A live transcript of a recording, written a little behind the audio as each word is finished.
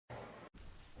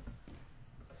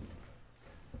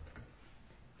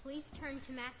Please turn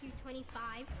to Matthew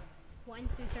 25, 1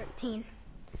 through 13.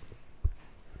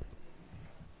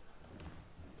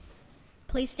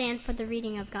 Please stand for the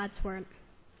reading of God's word.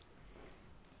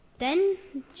 Then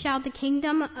shall the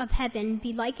kingdom of heaven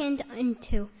be likened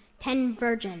unto 10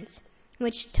 virgins,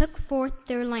 which took forth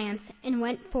their lamps and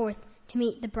went forth to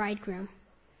meet the bridegroom.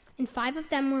 And 5 of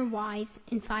them were wise,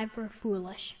 and 5 were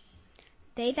foolish.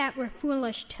 They that were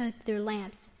foolish took their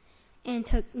lamps, and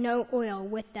took no oil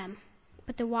with them.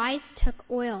 But the wise took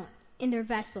oil in their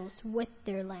vessels with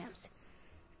their lamps.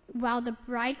 While the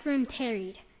bridegroom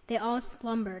tarried, they all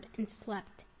slumbered and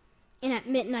slept. And at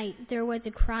midnight there was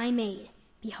a cry made,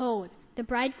 Behold, the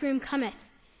bridegroom cometh.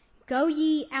 Go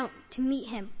ye out to meet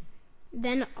him.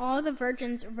 Then all the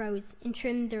virgins arose and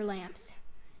trimmed their lamps.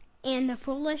 And the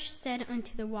foolish said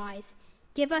unto the wise,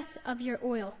 Give us of your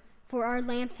oil, for our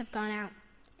lamps have gone out.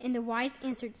 And the wise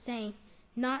answered, saying,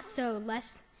 Not so,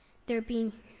 lest there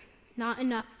be not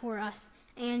enough for us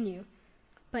and you.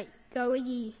 But go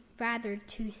ye rather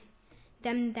to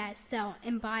them that sell,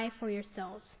 and buy for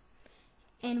yourselves.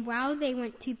 And while they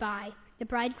went to buy, the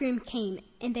bridegroom came,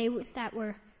 and they that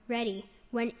were ready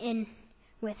went in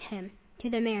with him to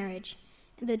the marriage,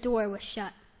 and the door was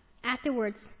shut.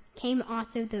 Afterwards came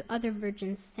also the other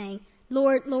virgins, saying,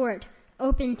 Lord, Lord,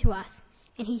 open to us.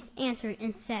 And he answered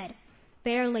and said,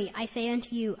 Verily I say unto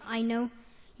you, I know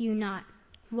you not.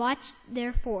 Watch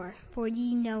therefore, for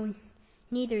ye know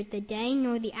neither the day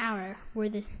nor the hour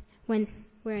wherein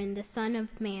the Son of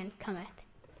Man cometh.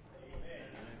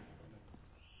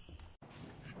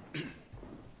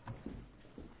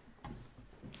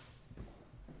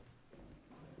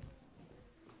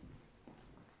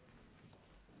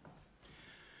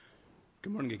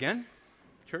 Good morning again,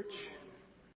 church.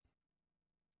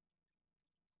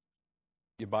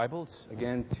 Your Bibles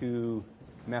again to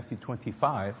Matthew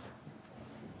 25.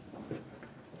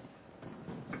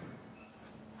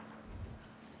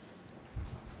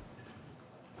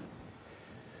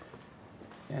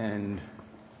 And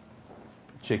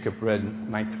Jacob read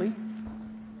nicely.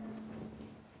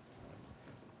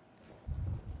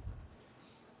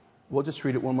 We'll just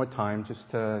read it one more time just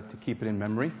to keep it in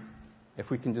memory. If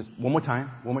we can just, one more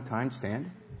time, stand.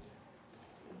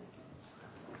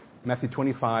 Matthew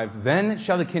 25, Then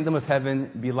shall the kingdom of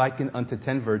heaven be likened unto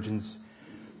 10 virgins,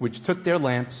 which took their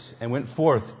lamps and went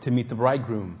forth to meet the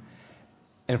bridegroom.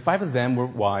 And 5 of them were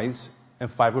wise,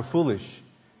 and 5 were foolish.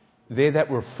 They that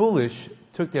were foolish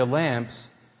took their lamps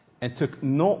and took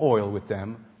no oil with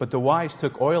them, but the wise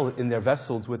took oil in their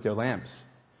vessels with their lamps.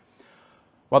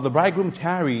 While the bridegroom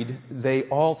tarried, they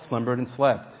all slumbered and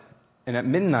slept. And at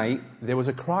midnight there was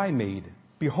a cry made,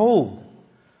 Behold,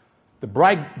 the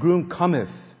bridegroom cometh.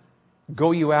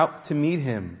 Go you out to meet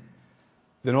him.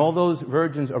 Then all those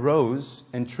virgins arose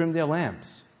and trimmed their lamps.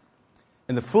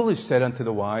 And the foolish said unto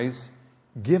the wise,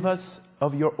 Give us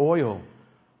of your oil,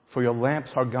 for your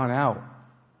lamps are gone out.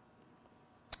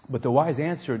 But the wise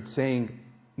answered, saying,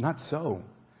 Not so,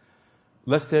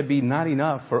 lest there be not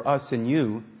enough for us and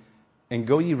you, and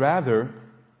go ye rather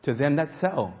to them that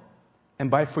sell,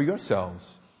 and buy for yourselves.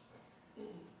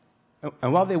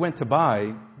 And while they went to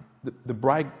buy, the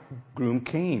bridegroom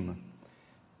came,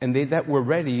 and they that were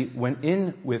ready went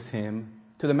in with him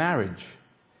to the marriage,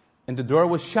 and the door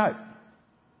was shut.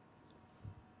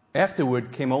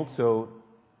 Afterward came also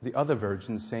the other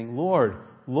virgins, saying, Lord,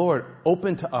 Lord,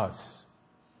 open to us.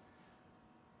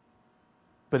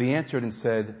 But he answered and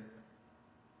said,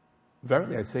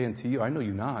 Verily I say unto you, I know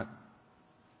you not.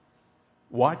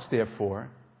 Watch therefore,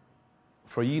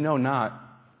 for ye know not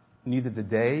neither the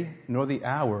day nor the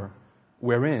hour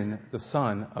wherein the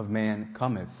Son of Man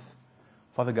cometh.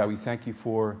 Father God, we thank you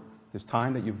for this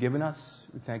time that you've given us.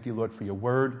 We thank you, Lord, for your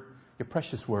word, your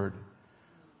precious word.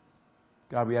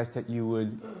 God, we ask that you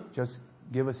would just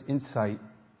give us insight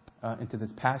into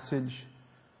this passage.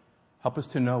 Help us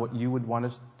to know what you would want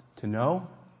us to know,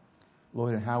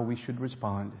 Lord, and how we should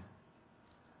respond.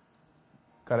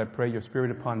 God, I pray your Spirit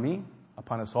upon me,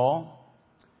 upon us all.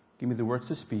 Give me the words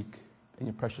to speak. In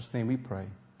your precious name we pray.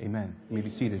 Amen. You may be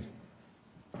seated.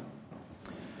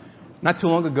 Not too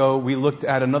long ago, we looked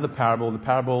at another parable, the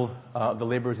parable of the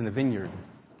laborers in the vineyard.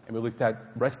 And we looked at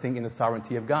resting in the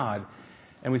sovereignty of God.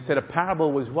 And we said a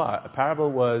parable was what? A parable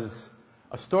was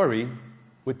a story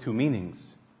with 2 meanings.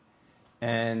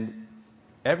 And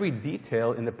every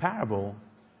detail in the parable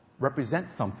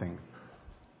represents something.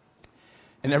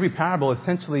 And every parable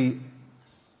essentially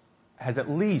has at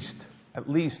least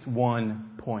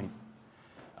 1 point.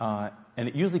 And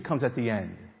it usually comes at the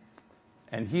end.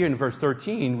 And here in verse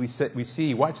 13, we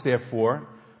see, Watch therefore,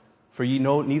 for ye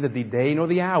know neither the day nor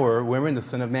the hour wherein the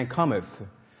Son of Man cometh.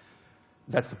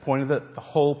 That's the point of the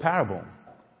whole parable.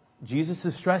 Jesus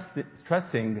is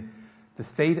stressing the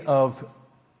state of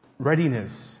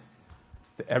readiness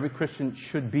that every Christian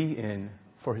should be in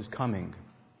for his coming.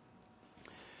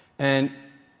 And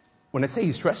when I say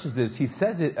he stresses this, he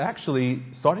says it actually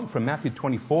starting from Matthew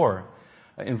 24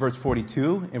 in verse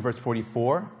 42, in verse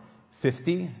 44,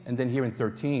 50, and then here in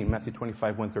 13, Matthew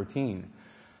 25, 1:13.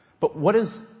 But what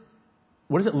does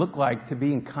it look like to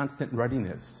be in constant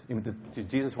readiness? Does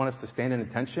Jesus want us to stand in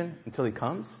attention until he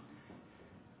comes?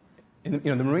 And,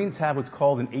 the Marines have what's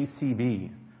called an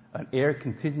ACB, an Air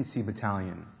Contingency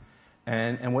Battalion.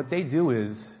 And what they do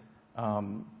is,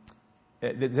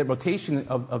 the rotation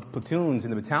of platoons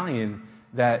in the battalion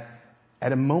that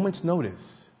at a moment's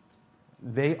notice,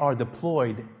 they are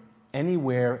deployed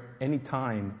anywhere,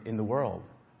 anytime in the world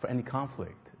for any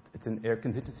conflict. It's an Air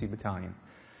Contingency Battalion.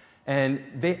 And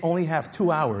they only have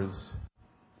 2 hours.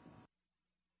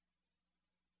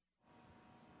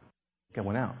 Get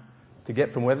one out. To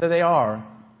get from wherever they are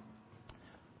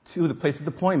to the place of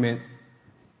deployment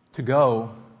to go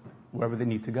wherever they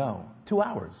need to go. 2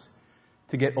 hours.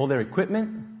 To get all their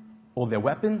equipment, all their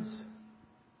weapons,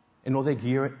 and all their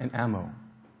gear and ammo.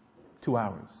 2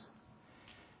 hours.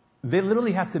 They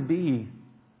literally have to be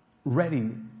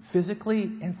ready physically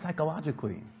and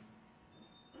psychologically.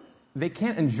 They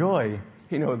can't enjoy,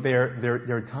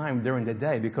 their time during the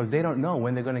day because they don't know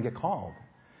when they're going to get called.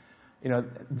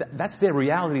 That's their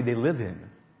reality they live in.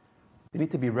 They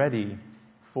need to be ready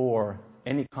for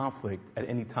any conflict at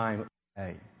any time of the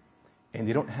day. And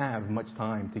they don't have much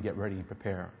time to get ready and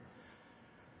prepare.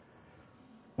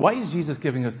 Why is Jesus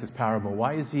giving us this parable?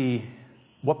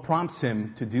 What prompts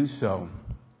him to do so?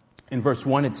 In verse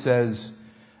 1 it says,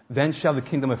 "Then shall the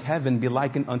kingdom of heaven be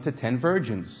likened unto 10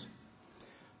 virgins."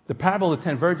 The parable of the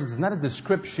 10 virgins is not a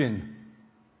description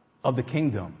of the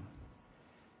kingdom.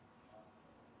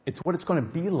 It's what it's going to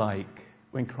be like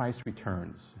when Christ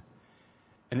returns.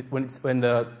 And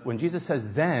when Jesus says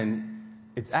then,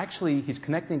 it's actually, he's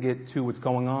connecting it to what's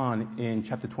going on in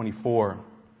chapter 24,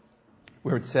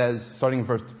 where it says, starting in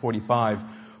verse 45,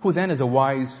 "Who then is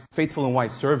a faithful and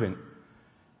wise servant?"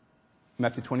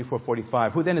 Matthew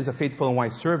 24:45. "Who then is a faithful and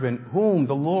wise servant, whom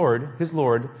the Lord, his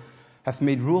Lord, hath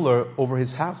made ruler over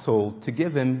his household, to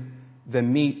give him the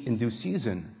meat in due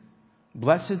season?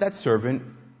 Blessed is that servant,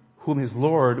 whom his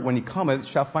Lord, when he cometh,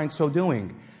 shall find so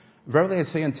doing. Verily I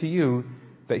say unto you,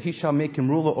 that he shall make him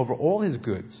ruler over all his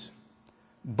goods.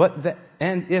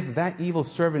 And if that evil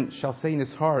servant shall say in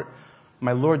his heart,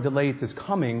 My Lord delayeth his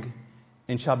coming,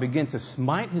 and shall begin to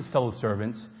smite his fellow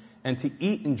servants, and to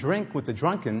eat and drink with the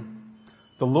drunken,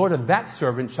 the Lord of that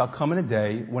servant shall come in a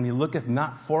day when he looketh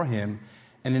not for him,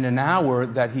 and in an hour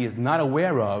that he is not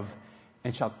aware of,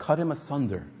 and shall cut him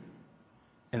asunder,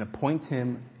 and appoint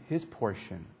him his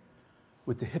portion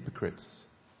with the hypocrites.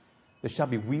 There shall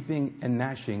be weeping and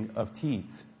gnashing of teeth."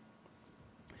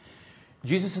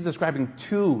 Jesus is describing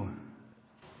two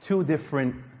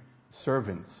different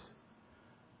servants.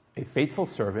 A faithful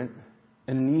servant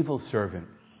and an evil servant.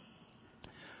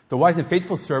 The wise and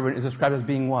faithful servant is described as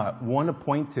being what? One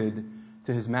appointed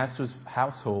to his master's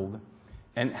household.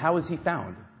 And how is he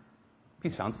found?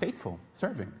 He's found faithful,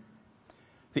 serving.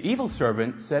 The evil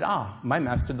servant said, my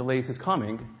master delays his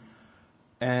coming.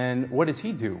 And what does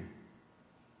he do?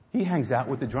 He hangs out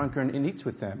with the drunkard and eats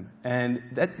with them. And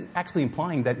that's actually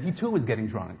implying that he too is getting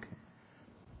drunk.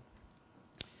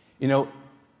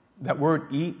 That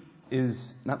word eat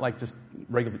is not like just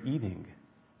regular eating.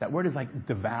 That word is like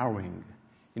devouring.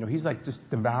 He's like just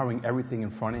devouring everything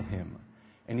in front of him.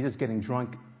 And he's just getting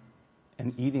drunk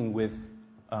and eating with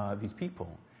these people.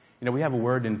 We have a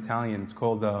word in Italian. It's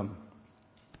called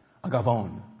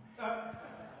agavone.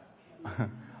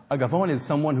 Agavone is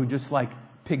someone who just like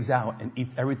pigs out and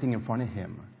eats everything in front of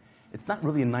him. It's not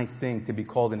really a nice thing to be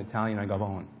called in Italian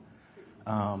agavone.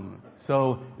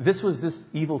 So this was this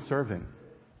evil servant.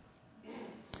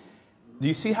 Do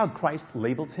you see how Christ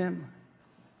labels him?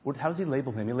 How does he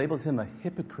label him? He labels him a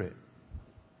hypocrite.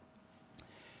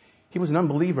 He was an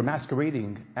unbeliever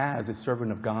masquerading as a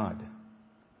servant of God.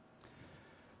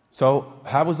 So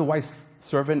how was the wise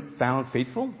servant found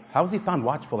faithful? How was he found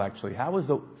watchful, actually? How was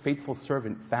the faithful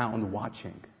servant found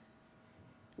watching?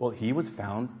 Well, he was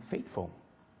found faithful,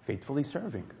 faithfully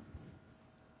serving.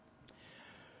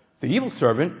 The evil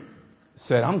servant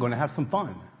said, I'm going to have some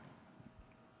fun.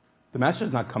 The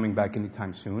master's not coming back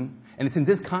anytime soon. And it's in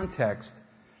this context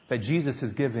that Jesus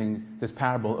is giving this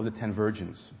parable of the 10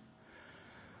 virgins.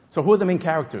 So who are the main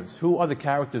characters? Who are the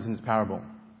characters in this parable?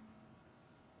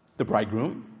 The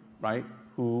bridegroom, right?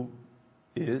 Who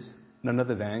is none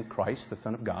other than Christ, the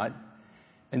Son of God.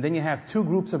 And then you have two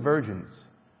groups of virgins.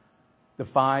 The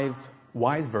 5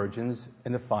 wise virgins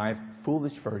and the 5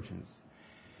 foolish virgins.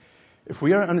 If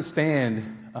we are to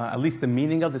understand at least the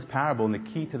meaning of this parable and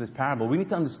the key to this parable, we need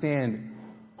to understand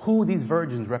who these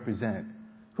virgins represent,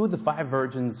 who the 5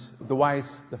 virgins,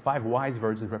 the 5 wise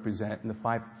virgins represent, and the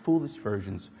 5 foolish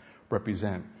virgins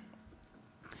represent.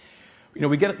 You know,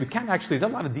 there's a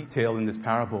lot of detail in this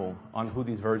parable on who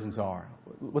these virgins are.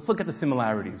 Let's look at the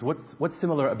similarities. What's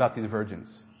similar about these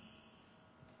virgins?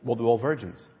 Well, they're all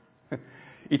virgins.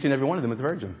 Each and every one of them is a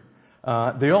virgin.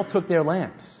 They all took their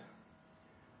lamps.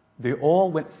 They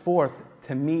all went forth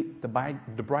to meet the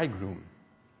bridegroom.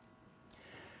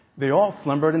 They all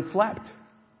slumbered and slept.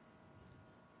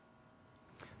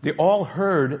 They all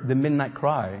heard the midnight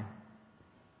cry.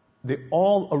 They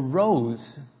all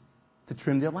arose to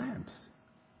trim their lamps.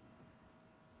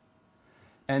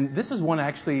 And this is one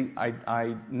actually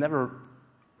I never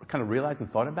kind of realized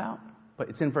and thought about, but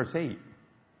it's in verse 8.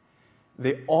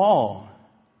 They all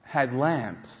had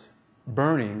lamps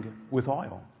burning with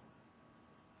oil.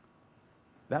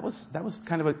 That was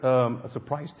kind of a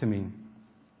surprise to me.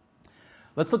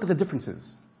 Let's look at the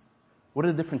differences. What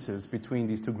are the differences between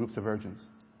these 2 groups of virgins?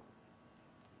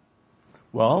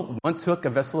 Well, one took a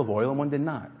vessel of oil and one did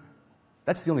not.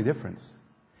 That's the only difference.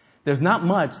 There's not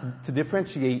much to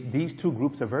differentiate these 2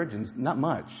 groups of virgins. Not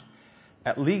much.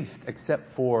 At least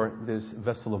except for this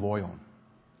vessel of oil.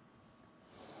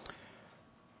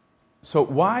 So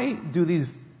why do these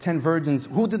 10 virgins,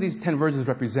 who do these 10 virgins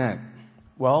represent?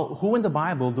 Well, who in the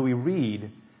Bible do we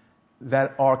read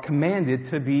that are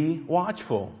commanded to be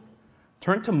watchful?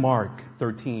 Turn to Mark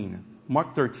 13.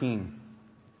 Mark 13.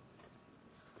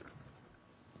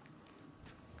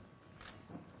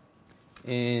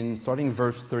 Starting in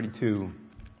verse 32.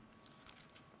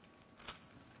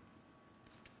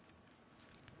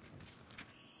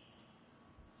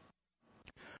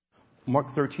 Mark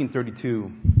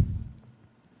 13:32.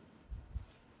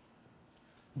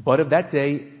 But of that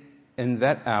day and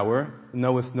that hour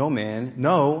knoweth no man,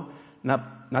 no,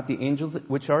 not the angels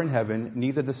which are in heaven,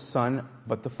 neither the Son,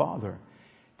 but the Father.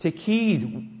 Take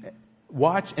heed,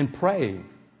 watch and pray,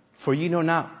 for ye know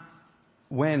not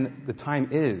when the time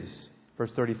is.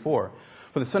 Verse 34.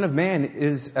 For the Son of Man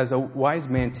is as a wise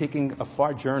man taking a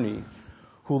far journey,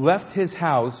 who left his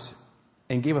house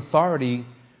and gave authority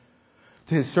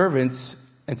to his servants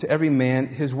and to every man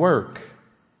his work,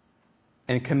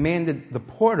 and commanded the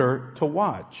porter to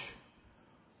watch.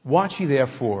 Watch ye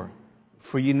therefore,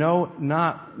 for ye know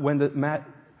not when the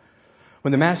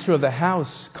master of the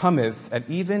house cometh, at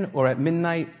even or at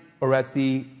midnight or at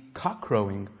the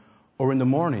cockcrowing or in the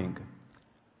morning,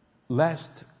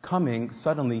 lest coming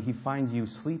suddenly he find you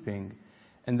sleeping.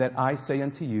 And that I say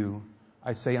unto you,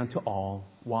 I say unto all,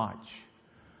 watch.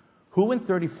 Who in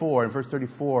verse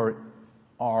 34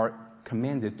 are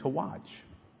commanded to watch?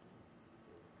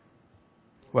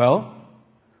 Well,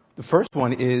 the first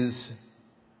one is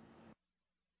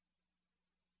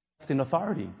in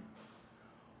authority.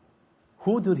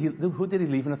 Who did he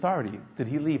leave in authority? Did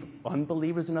he leave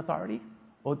unbelievers in authority?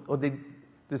 Or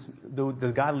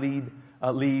does God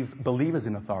leave believers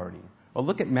in authority? Well,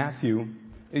 look at Matthew.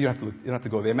 You don't have to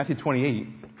go there. Matthew 28,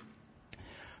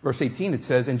 verse 18, it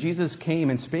says, And Jesus came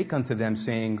and spake unto them,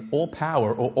 saying, All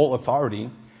power, or all authority,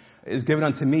 is given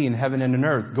unto me in heaven and in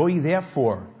earth. Go ye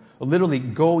therefore. Literally,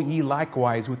 go ye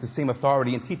likewise with the same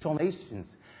authority and teach all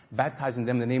nations, baptizing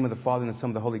them in the name of the Father and the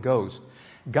Son and the Holy Ghost.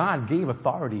 God gave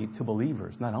authority to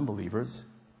believers, not unbelievers.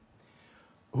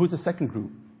 Who's the second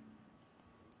group?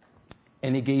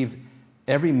 And he gave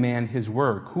every man his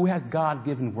work. Who has God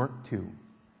given work to?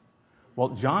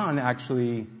 Well, John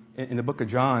actually, in the book of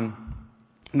John,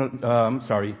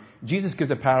 Jesus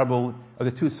gives a parable of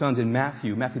the 2 sons in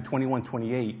Matthew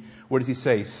 21:28. What does he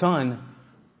say? Son,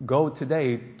 go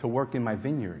today to work in my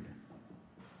vineyard.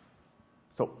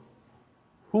 So,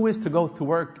 who is to go to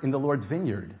work in the Lord's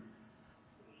vineyard?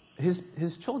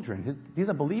 His children. These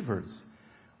are believers.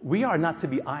 We are not to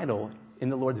be idle in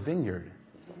the Lord's vineyard.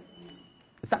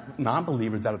 It's not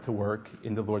non-believers that are to work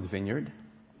in the Lord's vineyard.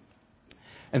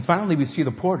 And finally, we see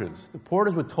the porters. The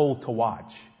porters were told to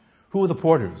watch. Who were the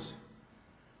porters?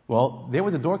 Well, they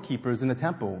were the doorkeepers in the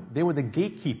temple. They were the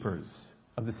gatekeepers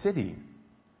of the city.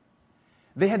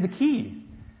 They had the key.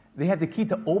 They had the key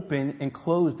to open and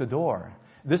close the door.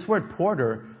 This word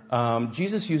porter,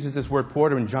 Jesus uses this word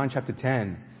porter in John chapter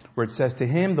 10, where it says, To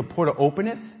him the porter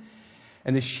openeth,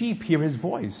 and the sheep hear his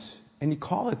voice, and he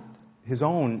calleth his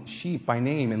own sheep by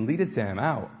name and leadeth them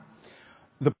out.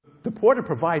 The porter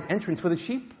provides entrance for the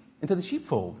sheep into the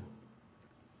sheepfold.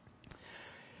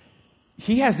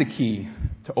 He has the key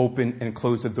to open and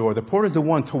close the door. The porter is the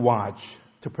one to watch,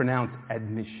 to pronounce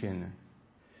admission.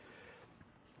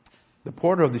 The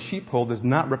porter of the sheepfold does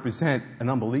not represent an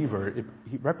unbeliever.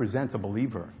 He represents a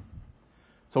believer.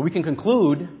 So we can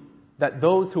conclude that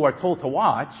those who are told to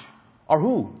watch are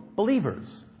who?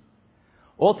 Believers.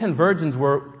 All 10 virgins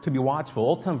were to be watchful.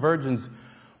 All 10 virgins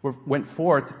went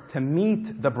forth to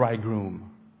meet the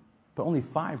bridegroom. But only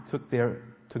 5 took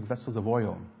vessels of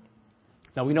oil.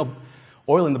 Now we know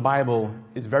oil in the Bible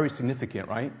is very significant,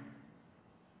 right?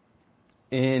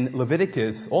 In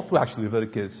Leviticus, also actually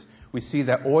Leviticus, we see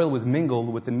that oil was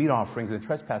mingled with the meat offerings and the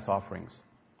trespass offerings.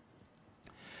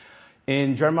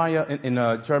 In Jeremiah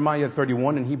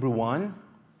 31 and Hebrew 1,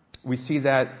 we see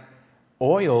that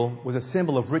oil was a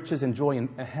symbol of riches and joy and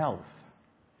health.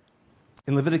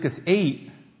 In Leviticus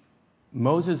 8,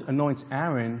 Moses anoints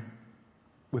Aaron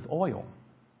with oil.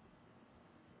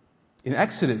 In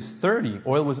Exodus 30,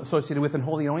 oil was associated with an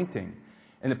holy anointing.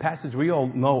 And the passage we all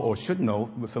know or should know,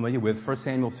 we're familiar with, 1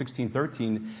 Samuel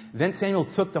 16:13. Then Samuel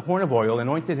took the horn of oil,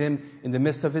 anointed him in the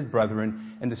midst of his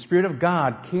brethren, and the Spirit of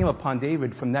God came upon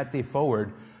David from that day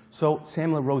forward. So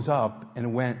Samuel rose up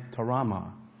and went to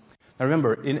Ramah. Now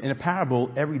remember, in a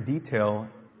parable, every detail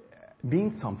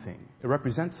means something. It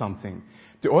represents something.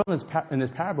 The oil in this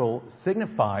parable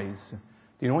signifies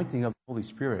the anointing of the Holy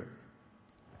Spirit.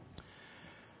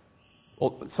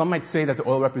 Well, some might say that the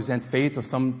oil represents faith, or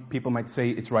some people might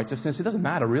say it's righteousness. It doesn't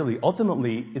matter, really.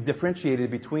 Ultimately, it differentiated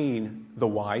between the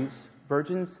wise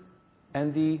virgins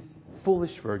and the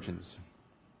foolish virgins.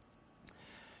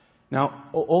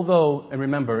 Now,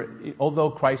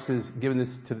 although Christ has given this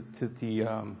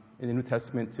in the New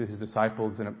Testament to his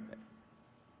disciples, and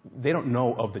they don't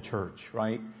know of the church,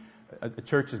 right? The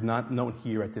church is not known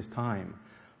here at this time.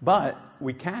 But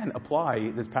we can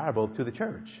apply this parable to the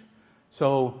church.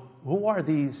 So, who are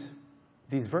these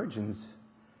virgins,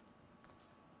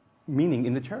 meaning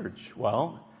in the church?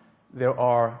 Well, there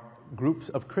are groups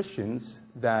of Christians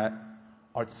that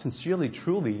are sincerely,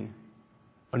 truly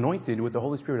anointed with the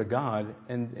Holy Spirit of God,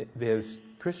 and there's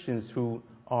Christians who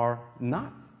are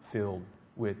not filled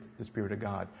with the Spirit of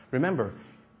God. Remember,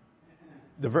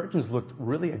 the virgins looked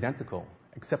really identical,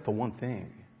 except for one thing.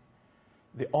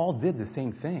 They all did the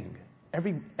same thing.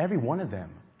 Every one of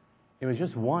them. It was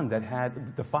just one that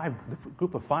had the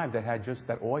group of 5 that had just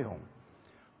that oil.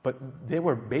 But they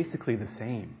were basically the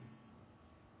same.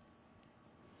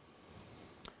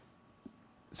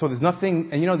 So there's nothing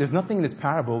in this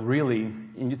parable really,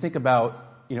 and you think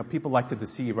about, people like to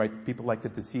deceive, right? People like to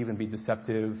deceive and be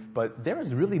deceptive, but there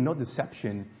is really no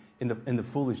deception in the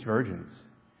foolish virgins.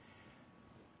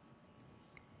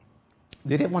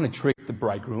 They didn't want to trick the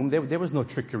bridegroom. There was no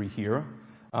trickery here.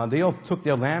 They all took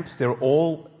their lamps. They were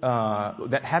all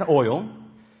that had oil,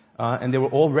 and they were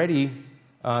all ready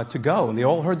to go. And they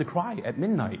all heard the cry at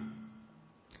midnight.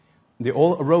 They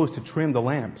all arose to trim the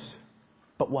lamps.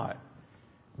 But what?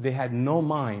 They had no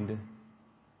mind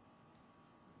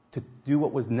to do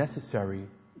what was necessary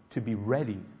to be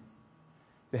ready.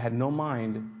 They had no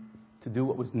mind to do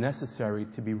what was necessary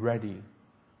to be ready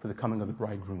for the coming of the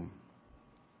bridegroom.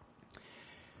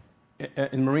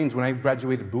 In Marines, when I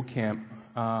graduated boot camp,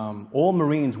 all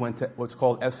Marines went to what's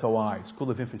called SOI, School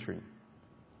of Infantry.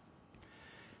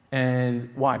 And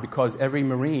why? Because every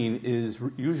Marine is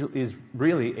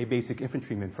really a basic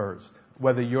infantryman first.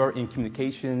 Whether you're in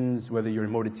communications, whether you're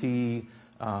in motor T,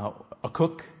 a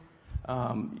cook,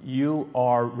 you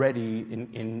are ready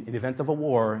in the event of a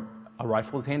war. A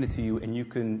rifle is handed to you, and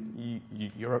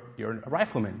you're a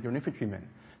rifleman. You're an infantryman.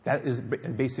 That is a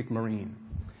basic Marine.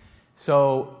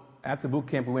 So after boot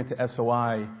camp, we went to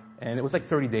SOI, and it was like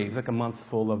 30 days, like a month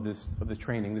full of this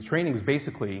training. This training was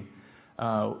basically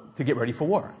to get ready for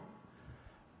war.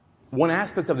 One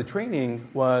aspect of the training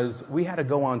was we had to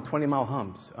go on 20-mile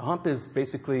humps. A hump is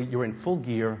basically you're in full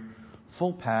gear,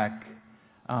 full pack,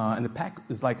 and the pack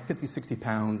is like 50, 60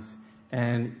 pounds,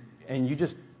 and you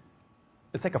just,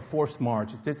 it's like a forced march.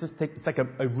 It's like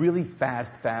a really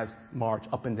fast march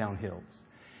up and down hills.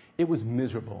 It was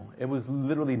miserable. It was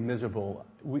literally miserable.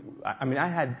 I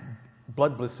had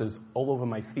blood blisters all over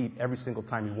my feet every single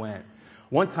time we went.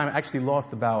 One time I actually lost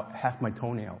about half my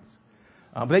toenails.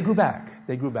 But they grew back.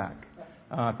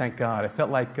 Thank God. I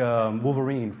felt like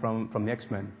Wolverine from the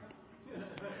X-Men.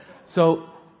 So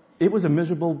it was a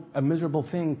miserable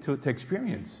thing to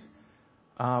experience.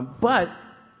 But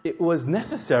it was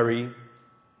necessary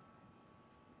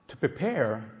to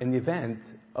prepare in the event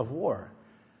of war.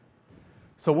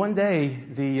 So one day,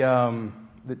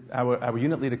 our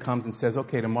unit leader comes and says,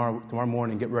 "Okay, tomorrow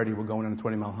morning, get ready. We're going on a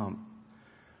 20-mile hump."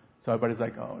 So everybody's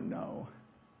like, "Oh no!"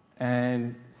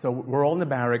 And so we're all in the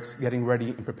barracks, getting ready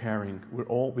and preparing. We're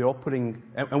all putting,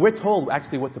 and we're told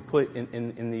actually what to put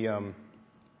in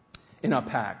our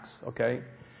packs. Okay.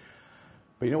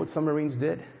 But you know what some Marines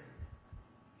did?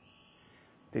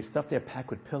 They stuffed their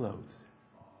pack with pillows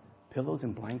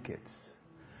and blankets.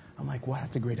 I'm like, wow,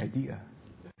 that's a great idea.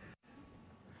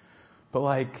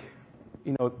 But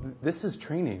this is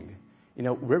training.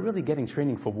 We're really getting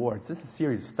training for war. This is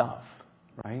serious stuff,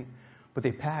 right? But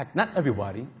they packed, not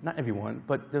everybody, not everyone,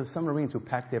 but there were some Marines who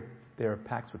packed their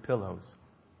packs with pillows.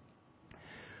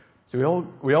 So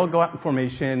we all go out in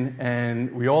formation,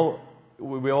 and we all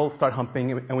start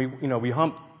humping, and we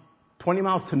hump 20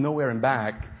 miles to nowhere and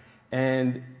back,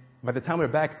 and by the time we're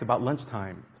back, it's about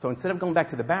lunchtime. So instead of going back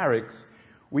to the barracks,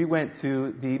 we went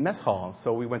to the mess hall.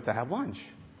 So we went to have lunch.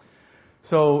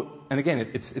 So, and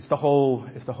again, it's the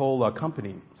whole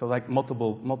company. So like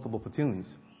multiple platoons.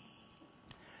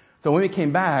 So when we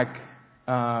came back,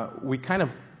 we kind of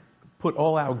put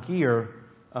all our gear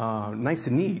nice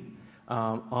and neat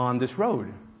on this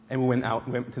road, and we went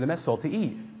to the mess hall to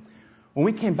eat. When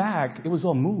we came back, it was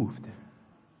all moved.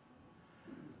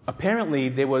 Apparently,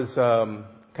 there was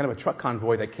kind of a truck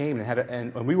convoy that came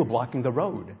and we were blocking the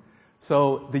road.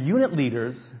 So the unit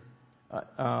leaders,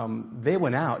 they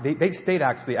went out. They stayed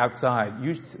actually outside.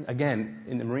 Usually, again,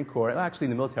 in the Marine Corps, actually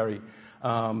in the military,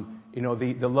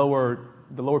 the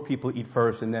lower people eat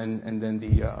first, and then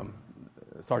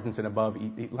the sergeants and above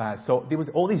eat last. So there was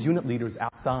all these unit leaders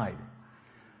outside.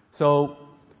 So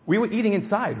we were eating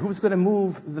inside. Who was going to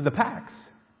move the packs?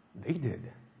 They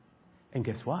did. And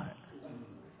guess what?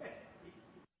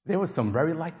 There were some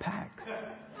very light packs.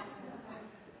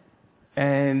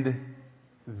 And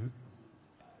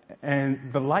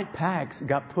the light packs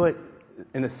got put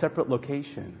in a separate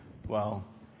location. Well,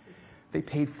 they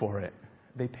paid for it.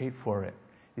 They paid for it.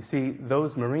 You see,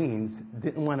 those Marines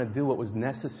didn't want to do what was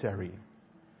necessary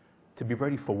to be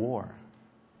ready for war.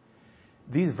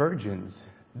 These virgins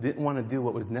didn't want to do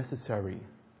what was necessary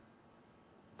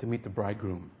to meet the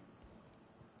bridegroom.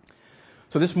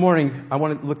 So this morning, I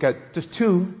want to look at just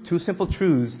two simple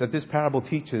truths that this parable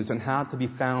teaches on how to be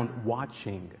found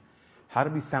watching. How to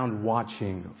be found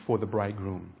watching for the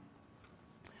bridegroom.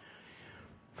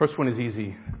 First one is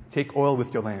easy. Take oil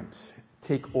with your lamps.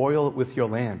 Take oil with your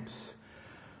lamps.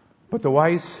 But the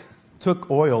wise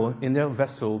took oil in their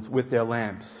vessels with their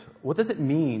lamps. What does it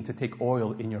mean to take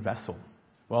oil in your vessel?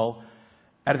 Well,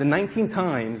 out of the 19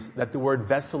 times that the word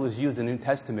vessel is used in the New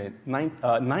Testament, 9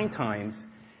 times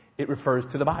it refers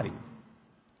to the body.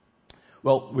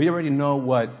 Well, we already know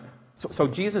what... So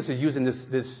Jesus is using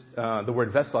the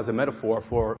word vessel as a metaphor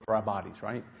for our bodies,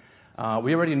 right?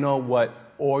 We already know what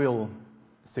oil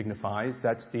signifies.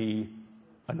 That's the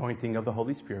anointing of the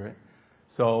Holy Spirit.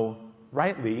 So,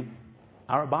 rightly,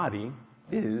 our body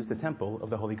is the temple of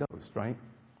the Holy Ghost, right?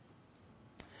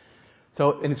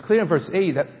 So, and it's clear in verse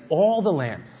 8 that all the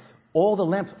lamps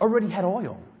already had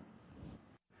oil.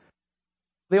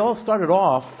 They all started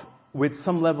off with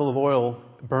some level of oil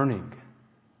burning.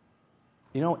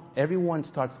 Everyone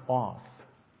starts off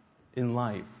in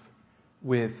life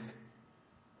with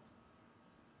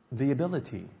the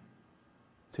ability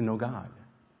to know God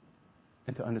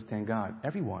and to understand God.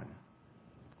 Everyone.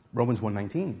 Romans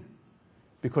 1:19.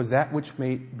 Because that which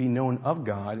may be known of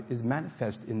God is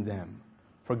manifest in them,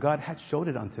 for God hath showed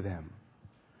it unto them.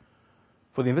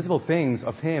 For the invisible things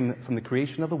of him from the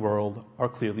creation of the world are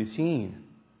clearly seen,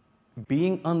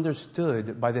 being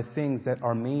understood by the things that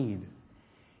are made,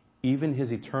 even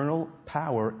his eternal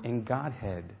power and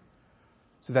Godhead,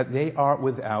 so that they are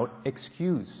without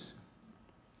excuse.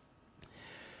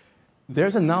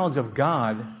 There's a knowledge of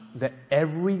God that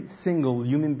every single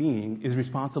human being is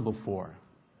responsible for.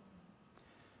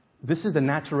 This is the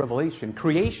natural revelation.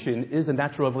 Creation is the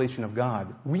natural revelation of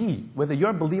God. We, whether you're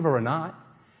a believer or not,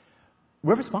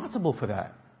 we're responsible for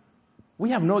that. We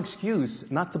have no excuse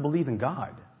not to believe in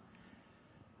God.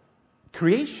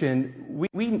 Creation,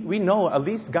 we know at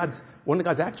least one of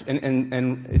God's actions,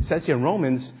 and it says here in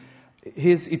Romans,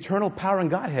 his eternal power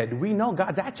and Godhead. We know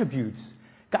God's attributes,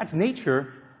 God's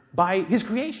nature by his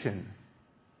creation.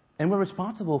 And we're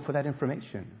responsible for that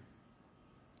information.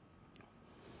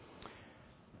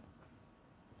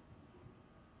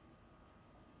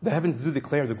 The heavens do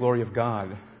declare the glory of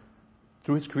God.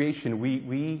 Through his creation,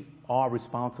 we are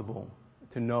responsible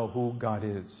to know who God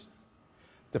is.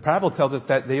 The parable tells us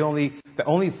that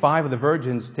only 5 of the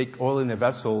virgins take oil in their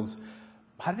vessels.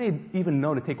 How did they even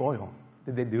know to take oil?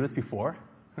 Did they do this before?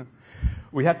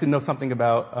 We have to know something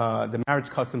about the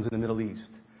marriage customs in the Middle East.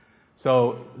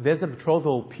 So there's a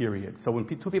betrothal period. So when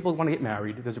two people want to get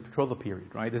married, there's a betrothal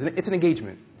period, right? It's an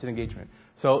engagement. It's an engagement.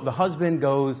 So the husband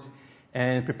goes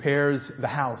and prepares the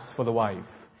house for the wife.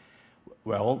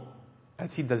 Well,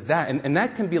 as he does that, and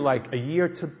that can be like a year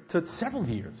to several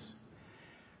years.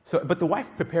 So, but the wife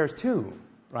prepares too.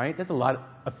 right? There's a lot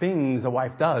of things a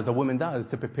wife does, a woman does,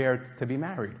 to prepare to be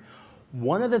married.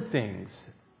 One of the things,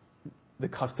 the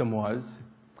custom was,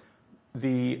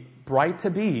 the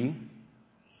bride-to-be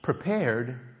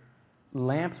prepared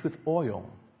lamps with oil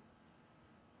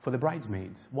for the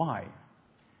bridesmaids. Why?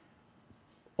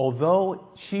 Although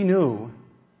she knew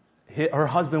her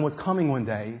husband was coming one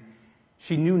day,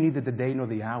 she knew neither the day nor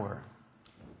the hour.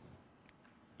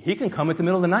 He can come at the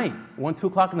middle of the night, 1, 2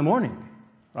 o'clock in the morning,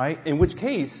 right? In which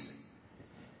case,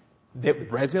 the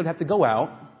bridesmaid would have to go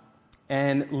out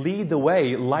and lead the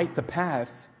way, light the path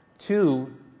to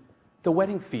the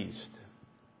wedding feast.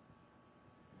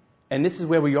 And this is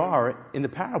where we are in the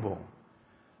parable.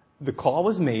 The call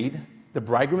was made, the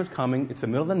bridegroom is coming, it's the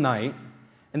middle of the night,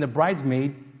 and the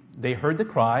bridesmaid, they heard the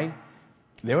cry,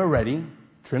 they were ready,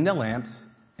 trimmed their lamps,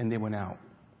 and they went out.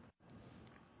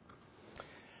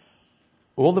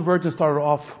 All the virgins started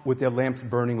off with their lamps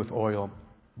burning with oil.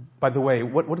 By the way,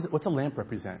 what's a lamp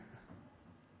represent?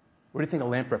 What do you think a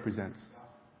lamp represents?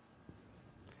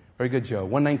 Very good, Joe.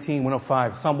 119,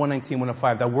 105. Psalm 119,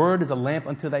 105. Thy word is a lamp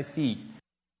unto thy feet.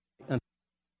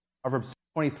 Proverbs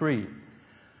 23.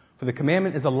 For the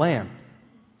commandment is a lamp,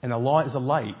 and the law is a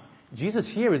light.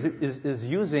 Jesus here is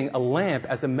using a lamp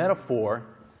as a metaphor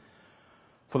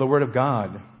for the word of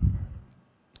God.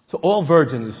 So all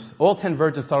 10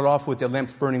 virgins started off with their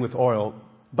lamps burning with oil,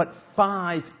 but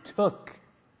 5 took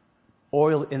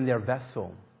oil in their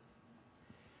vessel.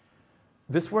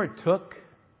 This word took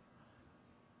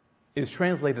is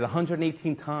translated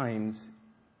 118 times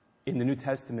in the New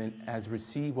Testament as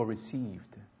receive or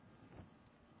received.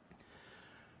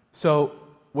 So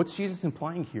what's Jesus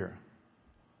implying here?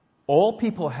 All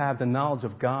people have the knowledge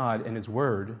of God and His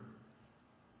Word,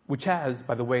 which has,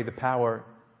 by the way, the power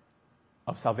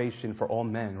of salvation for all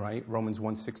men, right? Romans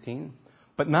 1:16.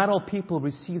 But not all people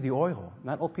receive the oil.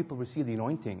 Not all people receive the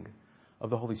anointing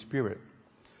of the Holy Spirit.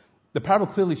 The parable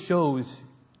clearly shows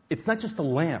it's not just the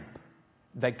lamp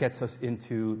that gets us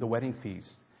into the wedding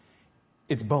feast.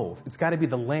 It's both. It's got to be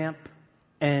the lamp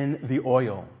and the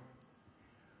oil.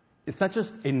 It's not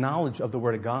just a knowledge of the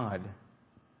Word of God,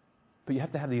 but you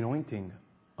have to have the anointing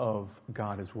of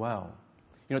God as well.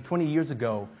 20 years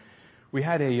ago, we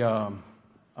had a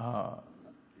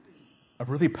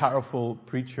really powerful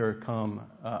preacher come,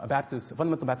 a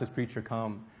fundamental Baptist preacher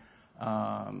come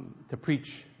to preach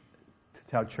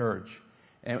to our church.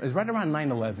 And it was right around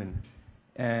 9/11.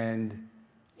 And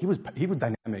he was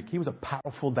dynamic. He was a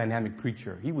powerful, dynamic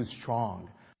preacher. He was strong.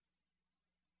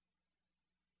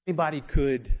 Anybody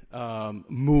could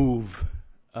move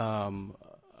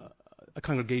a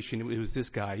congregation. It was this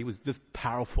guy. He was this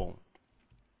powerful.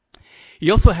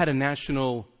 He also had a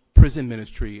national prison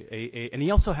ministry, and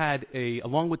he also had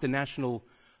along with the national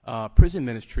prison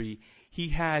ministry, he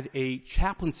had a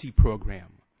chaplaincy program.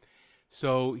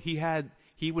 So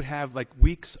he would have like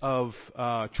weeks of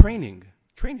training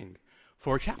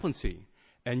for chaplaincy,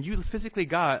 and you physically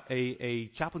got a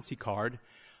chaplaincy card.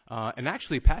 And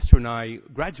actually, Pastor and I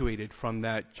graduated from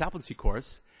that chaplaincy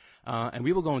course, and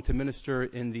we were going to minister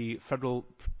in the federal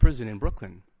prison in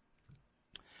Brooklyn.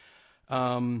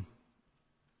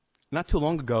 Not too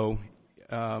long ago,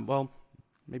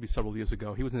 maybe several years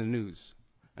ago, he was in the news.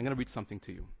 I'm going to read something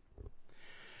to you.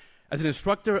 As an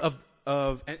instructor of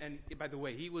and by the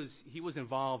way, he was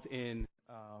involved in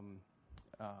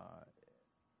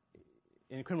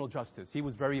criminal justice. He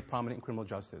was very prominent in criminal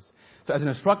justice. So as an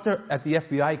instructor at the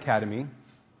FBI Academy, and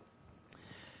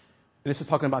this is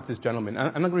talking about this gentleman.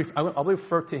 I'll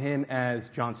refer to him as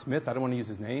John Smith. I don't want to use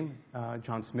his name.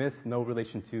 John Smith, no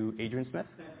relation to Adrian Smith.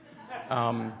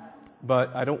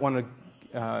 But I don't want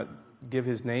to give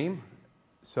his name.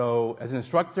 So as an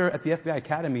instructor at the FBI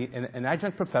Academy, an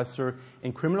adjunct professor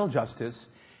in criminal justice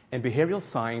and behavioral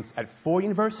science at 4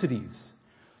 universities,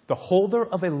 the holder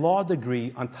of a law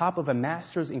degree on top of a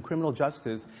master's in criminal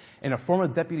justice, and a former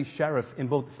deputy sheriff in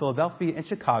both Philadelphia and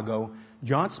Chicago,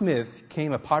 John Smith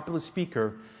became a popular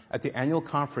speaker at the annual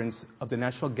conference of the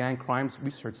National Gang Crimes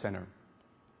Research Center.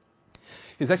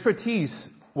 His expertise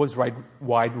was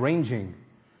wide-ranging.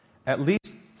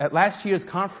 At last year's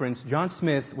conference, John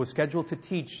Smith was scheduled to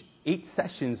teach 8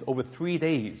 sessions over 3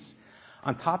 days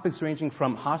on topics ranging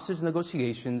from hostage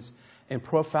negotiations and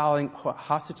profiling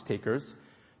hostage takers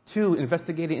to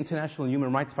investigating international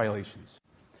human rights violations,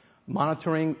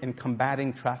 monitoring and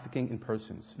combating trafficking in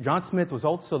persons. John Smith was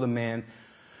also the man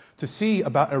to see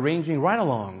about arranging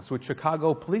ride-alongs with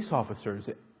Chicago police officers.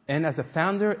 And as the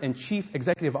founder and chief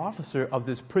executive officer of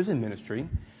this prison ministry,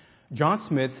 John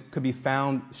Smith could be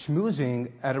found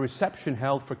schmoozing at a reception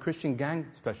held for Christian gang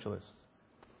specialists.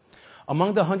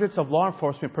 Among the hundreds of law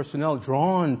enforcement personnel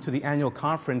drawn to the annual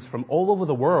conference from all over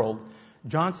the world,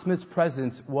 John Smith's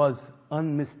presence was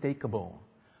unmistakable.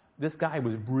 This guy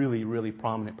was really, really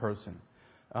prominent person.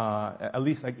 At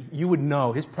least, like, you would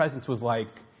know his presence was like,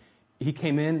 he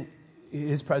came in,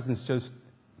 his presence just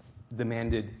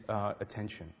demanded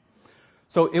attention.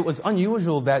 So it was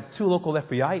unusual that two local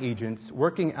FBI agents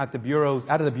working out of the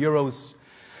Bureau's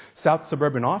South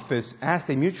Suburban office asked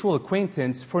a mutual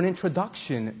acquaintance for an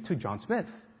introduction to John Smith.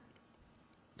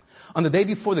 On the day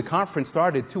before the conference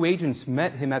started, two agents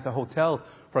met him at the hotel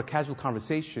for a casual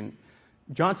conversation.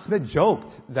 John Smith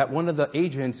joked that one of the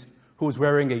agents, who was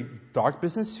wearing a dark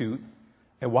business suit,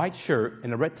 a white shirt,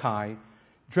 and a red tie,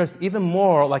 dressed even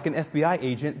more like an FBI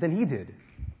agent than he did.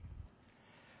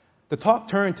 The talk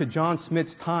turned to John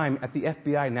Smith's time at the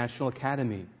FBI National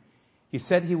Academy. He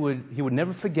said he would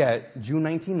never forget June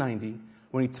 1990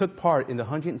 when he took part in the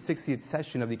 160th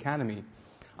session of the Academy.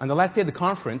 On the last day of the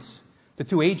conference, the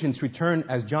two agents returned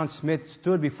as John Smith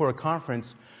stood before a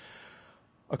conference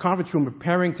room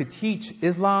preparing to teach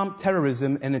Islam,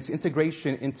 terrorism, and its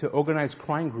integration into organized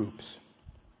crime groups.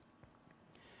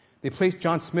 They placed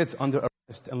John Smith under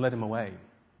arrest and led him away.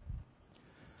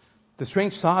 The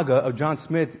strange saga of John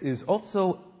Smith is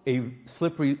also a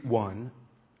slippery one,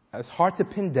 as hard to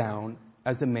pin down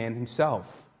as the man himself.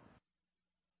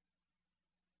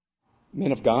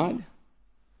 Man of God,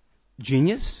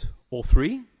 genius, all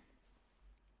three.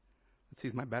 Let's see,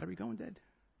 is my battery going dead?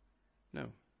 No.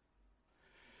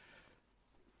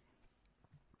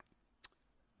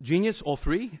 Genius, all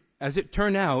three. As it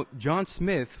turned out, John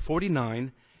Smith,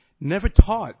 49, never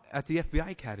taught at the FBI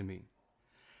Academy.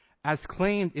 As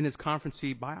claimed in his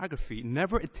conferencee biography,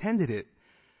 never attended it,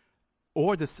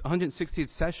 or the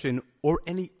 160th session, or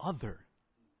any other.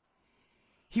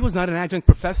 He was not an adjunct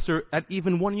professor at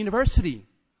even one university.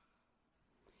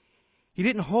 He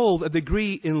didn't hold a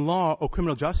degree in law or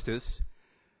criminal justice.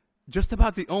 Just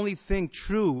about the only thing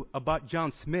true about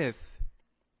John Smith's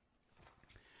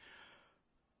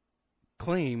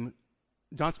claimed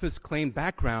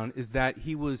background is that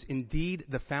he was indeed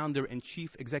the founder and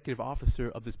chief executive officer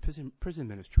of this prison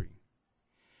ministry.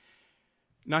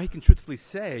 Now he can truthfully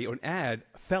say or add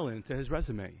felon to his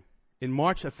resume. In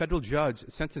March, a federal judge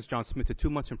sentenced John Smith to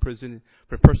 2 months in prison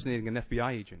for impersonating an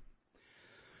FBI agent.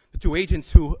 The two agents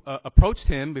who approached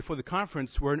him before the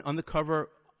conference were on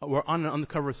an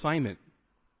undercover assignment,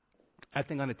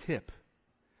 acting on a tip.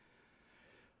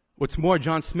 What's more,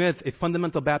 John Smith, a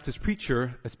fundamental Baptist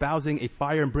preacher espousing a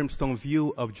fire and brimstone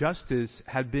view of justice,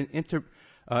 had been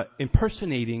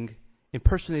impersonating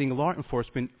law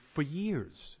enforcement for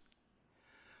years.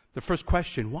 The first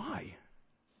question, why?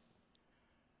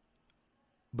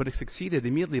 But it succeeded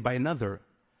immediately by another.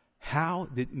 How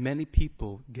did many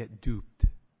people get duped?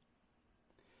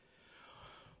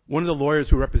 One of the lawyers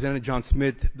who represented John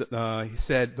Smith, he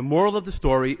said, the moral of the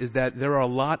story is that there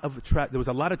was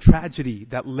a lot of tragedy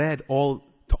that led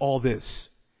to all this.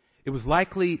 It was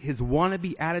likely his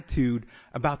wannabe attitude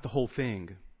about the whole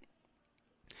thing.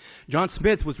 John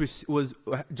Smith was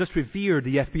just revered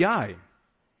the FBI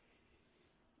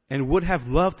and would have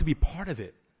loved to be part of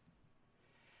it.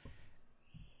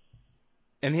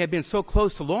 And he had been so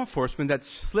close to law enforcement that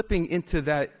slipping into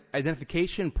that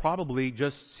identification probably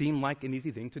just seemed like an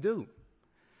easy thing to do.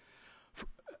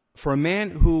 For a man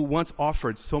who once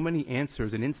offered so many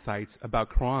answers and insights about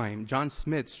crime, John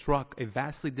Smith struck a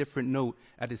vastly different note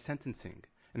at his sentencing.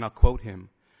 And I'll quote him.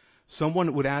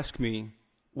 Someone would ask me,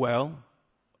 well,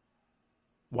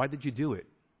 why did you do it?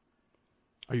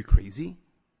 Are you crazy?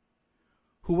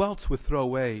 Who else would throw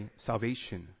away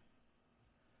salvation,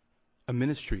 a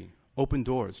ministry, open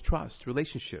doors, trust,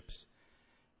 relationships,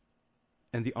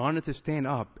 and the honor to stand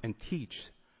up and teach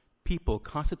people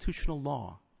constitutional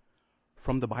law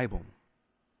from the Bible?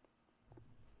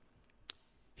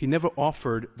 He never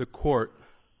offered the court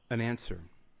an answer.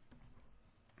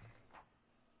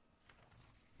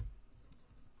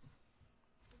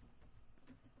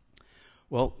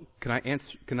 Well, can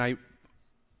I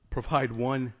provide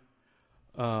one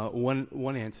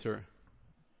answer?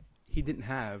 He didn't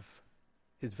have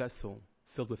his vessel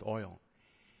filled with oil.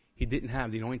 He didn't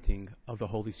have the anointing of the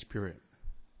Holy Spirit.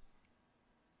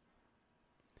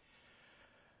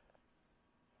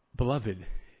 Beloved,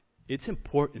 it's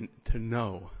important to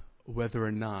know whether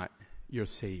or not you're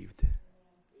saved. Amen.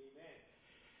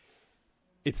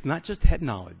 It's not just head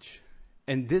knowledge.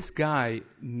 And this guy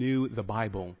knew the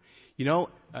Bible. You know,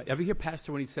 ever hear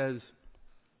Pastor when he says,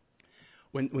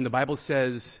 when the Bible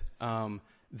says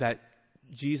that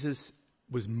Jesus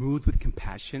was moved with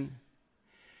compassion,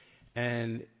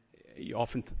 and you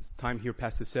oftentimes hear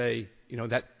pastors say, you know,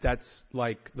 that's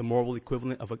like the moral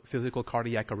equivalent of a physical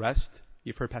cardiac arrest.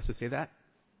 You've heard pastors say that?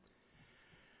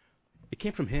 It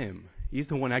came from him. He's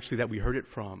the one actually that we heard it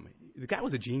from. The guy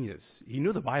was a genius. He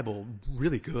knew the Bible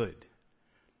really good.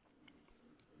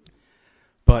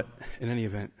 But in any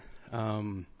event,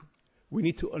 we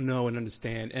need to know and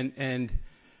understand. And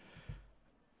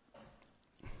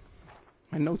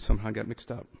my notes somehow got mixed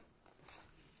up.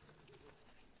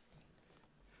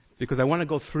 Because I want to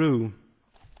go through.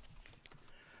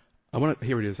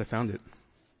 Here it is. I found it.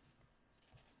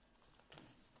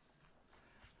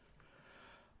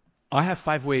 I have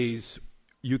 5 ways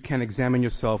you can examine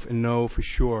yourself and know for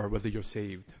sure whether you're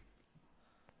saved.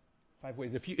 5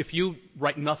 ways. If you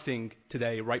write nothing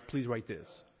today, please write this.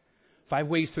 5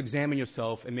 ways to examine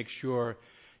yourself and make sure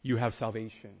you have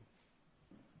salvation.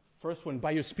 First one,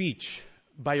 by your speech.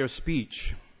 By your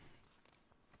speech.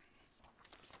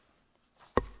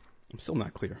 I'm still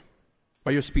not clear.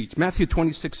 By your speech. Matthew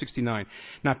 26:69.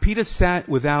 Now Peter sat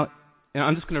without, and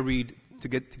I'm just going to read to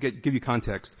give you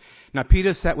context. Now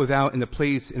Peter sat without in the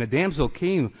place, and a damsel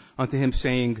came unto him,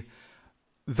 saying,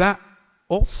 that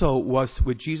also was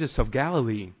with Jesus of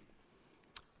Galilee.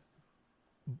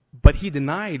 But he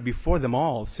denied before them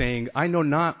all, saying, I know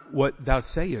not what thou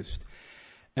sayest.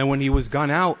 And when he was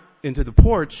gone out into the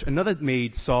porch, another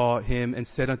maid saw him and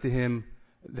said unto them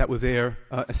that were there,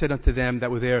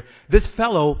 this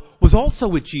fellow was also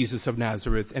with Jesus of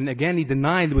Nazareth. And again he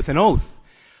denied with an oath,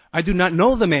 I do not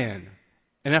know the man.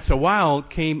 And after a while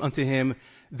came unto him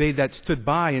they that stood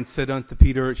by and said unto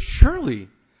Peter, surely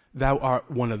thou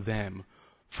art one of them,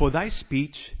 for thy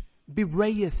speech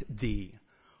bewrayeth thee.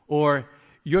 Or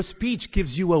your speech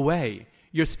gives you away.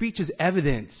 Your speech is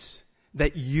evidence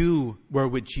that you were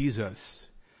with Jesus.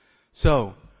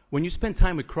 So, when you spend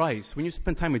time with Christ, when you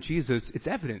spend time with Jesus, it's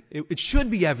evident. It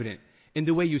should be evident in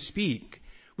the way you speak.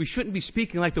 We shouldn't be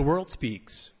speaking like the world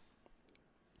speaks.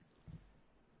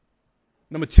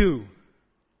 Number 2,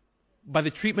 by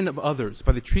the treatment of others.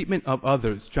 By the treatment of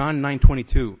others. John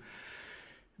 9:22.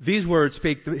 These words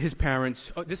spake to his parents.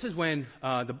 This is when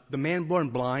the man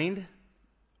born blind,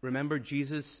 remember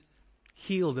Jesus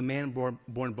healed the man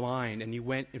born blind, and he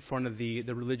went in front of the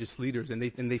religious leaders, and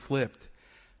they flipped.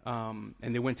 And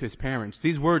they went to his parents.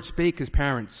 These words spake his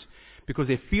parents because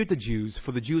they feared the Jews,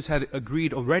 for the Jews had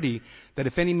agreed already that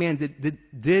if any man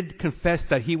did confess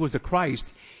that he was the Christ,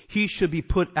 he should be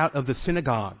put out of the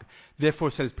synagogue.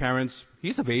 Therefore said his parents,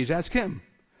 he's of age, ask him.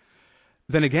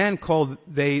 Then again called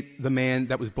they the man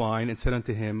that was blind and said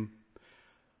unto him,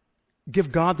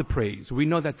 give God the praise. We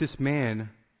know that this man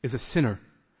is a sinner.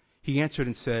 He answered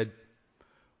and said,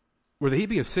 whether he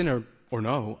be a sinner or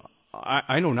no,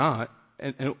 I know not.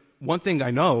 And one thing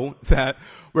I know, that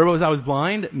whereas I was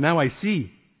blind, now I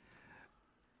see.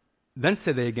 Then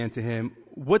said they again to him,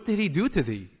 what did he do to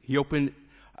thee?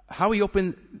 How he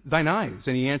opened thine eyes?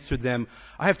 And he answered them,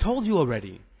 I have told you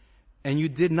already, and you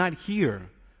did not hear.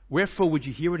 Wherefore would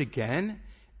you hear it again?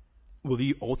 Will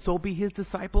ye also be his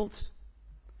disciples?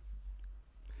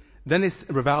 Then they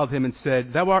reviled him and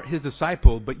said, thou art his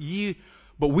disciple, but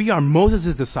we are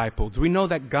Moses' disciples. We know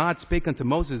that God spake unto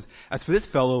Moses. As for this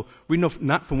fellow, we know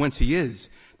not from whence he is.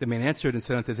 The man answered and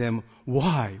said unto them,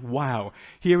 why? Wow.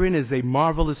 Herein is a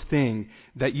marvelous thing,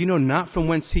 that you know not from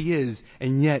whence he is,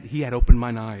 and yet he had opened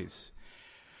mine eyes.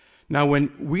 Now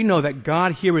when we know that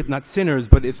God heareth not sinners,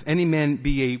 but if any man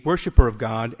be a worshipper of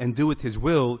God, and doeth his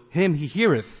will, him he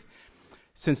heareth.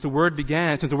 Since the world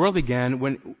began,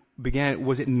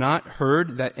 was it not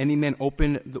heard that any man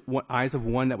opened the eyes of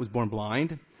one that was born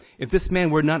blind? If this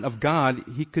man were not of God,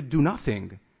 he could do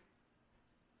nothing.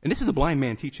 And this is the blind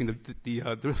man teaching the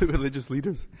religious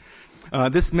leaders.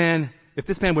 If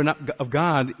this man were not of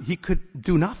God, he could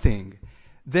do nothing.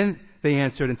 Then they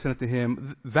answered and said unto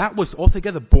him, that was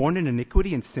altogether born in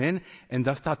iniquity and sin, and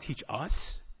dost thou teach us?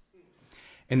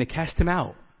 And they cast him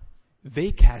out.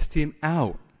 They cast him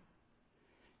out.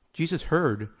 Jesus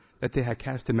heard that they had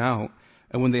cast him out,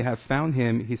 and when they had found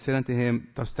him, he said unto him,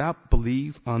 dost thou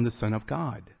believe on the Son of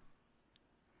God?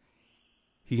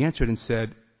 He answered and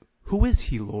said, who is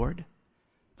he, Lord,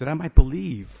 that I might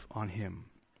believe on him?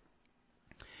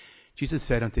 Jesus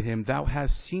said unto him, thou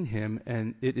hast seen him,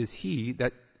 and it is he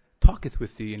that talketh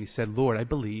with thee. And he said, Lord, I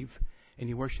believe, and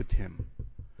he worshipped him.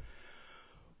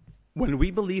 When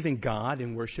we believe in God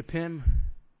and worship him,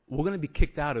 we're going to be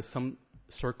kicked out of some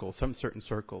certain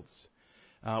circles.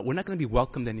 We're not going to be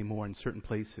welcomed anymore in certain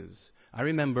places. I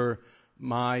remember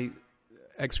my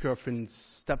ex-girlfriend's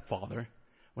stepfather,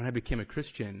 when I became a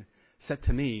Christian, said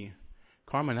to me,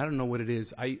 Carmine, I don't know what it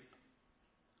is. I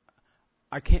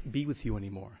can't be with you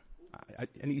anymore.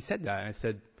 And he said that. And I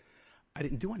said, I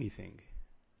didn't do anything.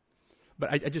 But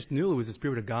I just knew it was the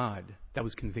Spirit of God that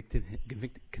was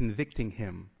convicting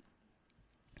him.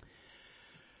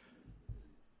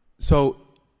 So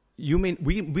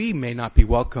we may not be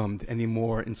welcomed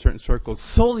anymore in certain circles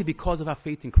solely because of our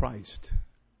faith in Christ.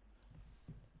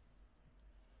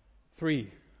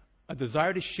 3, a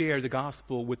desire to share the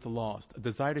gospel with the lost. A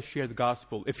desire to share the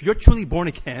gospel. If you're truly born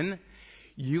again,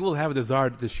 you will have a desire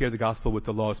to share the gospel with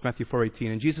the lost. Matthew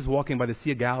 4:18. And Jesus, walking by the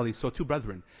Sea of Galilee, saw 2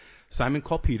 brethren, Simon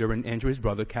called Peter and Andrew his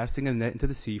brother, casting a net into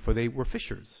the sea, for they were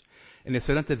fishers. And they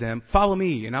said unto them, Follow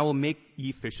me, and I will make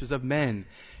ye fishers of men.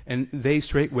 And they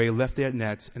straightway left their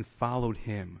nets and followed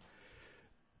him.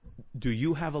 Do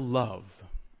you have a love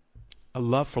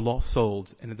for lost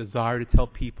souls, and a desire to tell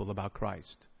people about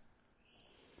Christ?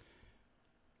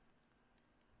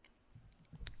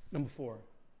 Number 4,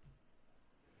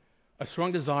 a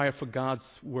strong desire for God's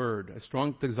word. A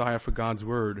strong desire for God's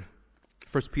word.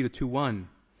 1 Peter 2:1.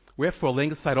 Wherefore,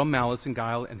 laying aside all malice and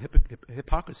guile and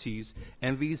hypocrisies,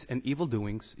 envies and evil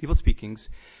doings, evil speakings,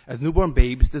 as newborn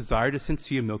babes desire the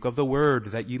sincere milk of the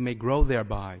word, that you may grow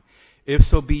thereby. If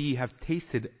so be ye have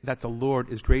tasted that the Lord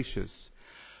is gracious.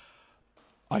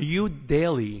 Are you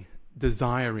daily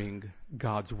desiring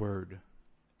God's word?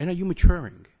 And are you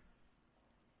maturing?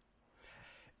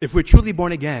 If we're truly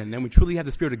born again and we truly have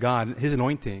the Spirit of God, His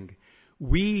anointing,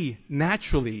 we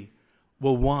naturally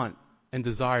will want and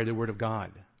desire the Word of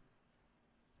God.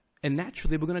 And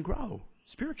naturally, we're going to grow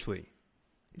spiritually.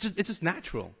 It's just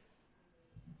natural.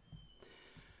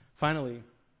 Finally,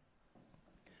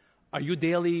 are you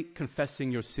daily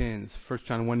confessing your sins? 1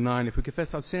 John 1:9. If we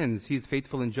confess our sins, He is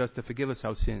faithful and just to forgive us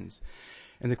our sins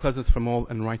and to cleanse us from all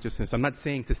unrighteousness. I'm not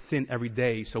saying to sin every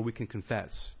day so we can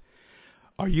confess.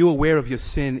 Are you aware of your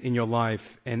sin in your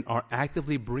life and are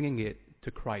actively bringing it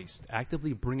to Christ?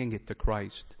 Actively bringing it to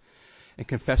Christ and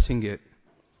confessing it.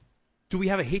 Do we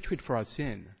have a hatred for our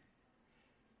sin?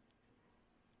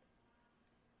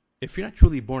 If you're not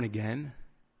truly born again,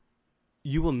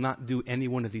 you will not do any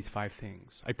one of these 5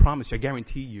 things. I promise you, I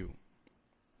guarantee you.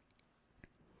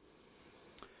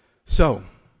 So,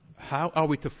 how are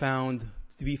we to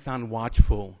be found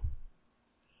watchful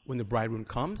when the bridegroom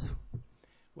comes?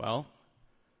 Well,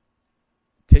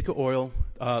 take your oil,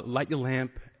 light your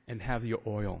lamp, and have your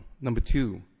oil. Number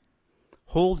 2,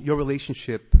 hold your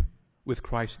relationship with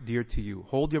Christ dear to you.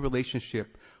 Hold your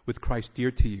relationship with Christ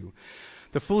dear to you.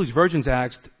 The foolish virgins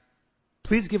asked,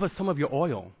 Please give us some of your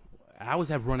oil. Ours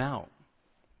have run out.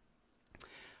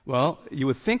 Well, you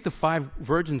would think the 5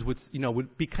 virgins would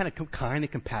be kind of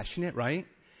compassionate, right?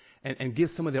 And give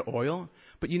some of their oil.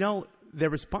 But their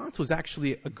response was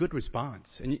actually a good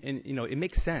response. And it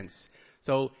makes sense.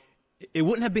 So it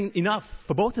wouldn't have been enough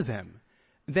for both of them.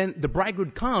 Then the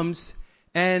bridegroom comes,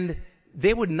 and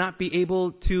they would not be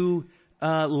able to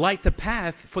light the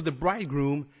path for the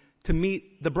bridegroom to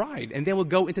meet the bride. And they will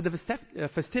go into the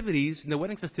festivities, the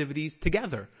wedding festivities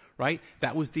together, right?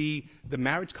 That was the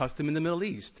marriage custom in the Middle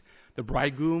East. The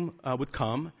bridegroom would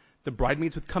come, the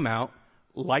bridesmaids would come out,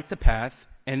 light the path,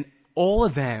 and all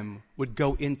of them would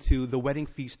go into the wedding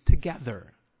feast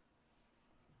together.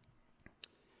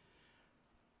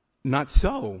 Not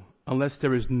so, unless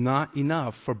there is not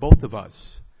enough for both of us.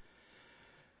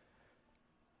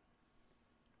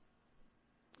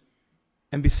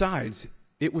 And besides,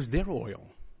 it was their oil.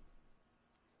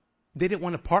 They didn't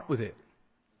want to part with it.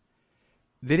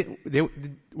 They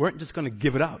weren't just going to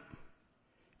give it up.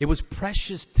 It was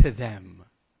precious to them.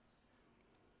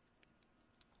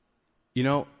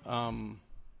 So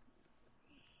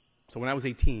when I was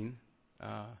 18,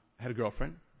 I had a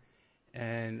girlfriend,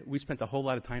 and we spent a whole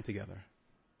lot of time together.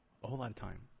 A whole lot of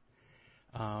time.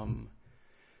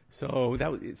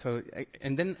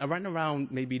 And then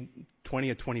around maybe 20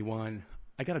 or 21,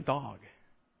 I got a dog.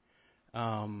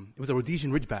 It was a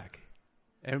Rhodesian Ridgeback.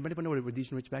 Everybody know what a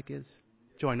Rhodesian Ridgeback is?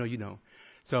 Joe, I know you know.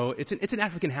 So it's an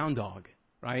African hound dog,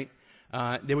 right?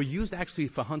 They were used actually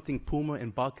for hunting puma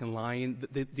and buck and lion.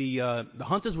 The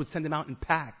hunters would send them out in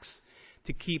packs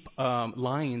to keep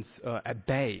lions at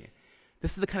bay.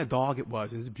 This is the kind of dog it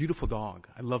was. It was a beautiful dog.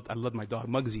 I loved my dog,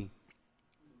 Muggsy.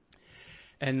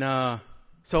 And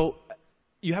so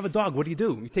you have a dog. What do?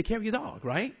 You take care of your dog,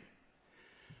 right?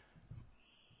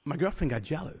 My girlfriend got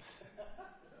jealous,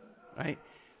 right?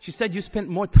 She said, you spent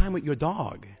more time with your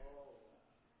dog.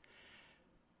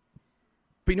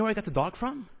 But you know where I got the dog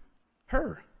from?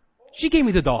 Her. She gave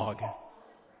me the dog.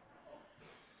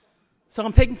 So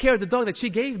I'm taking care of the dog that she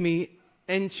gave me,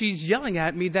 and she's yelling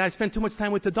at me that I spent too much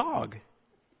time with the dog.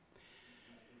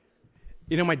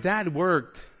 My dad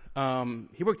worked,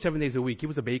 he worked 7 days a week. He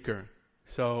was a baker.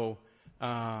 So,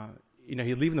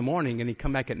 he'd leave in the morning and he'd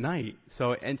come back at night.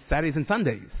 So, and Saturdays and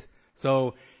Sundays.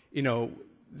 So,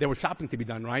 there was shopping to be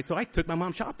done, right? So I took my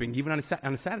mom shopping, even on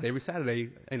a Saturday, every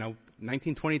Saturday,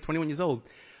 19, 20, 21 years old,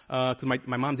 because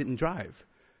my mom didn't drive.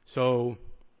 So,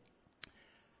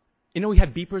 we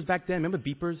had beepers back then. Remember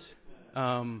beepers?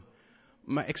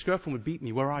 My ex-girlfriend would beep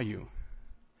me. Where are you?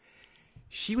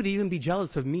 She would even be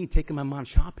jealous of me taking my mom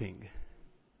shopping,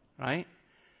 right?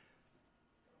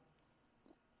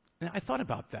 And I thought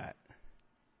about that.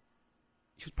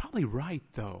 She was probably right,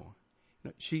 though.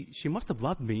 She must have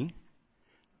loved me,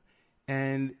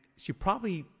 and she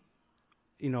probably,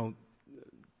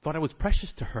 thought I was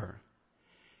precious to her.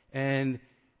 And,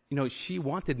 she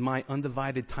wanted my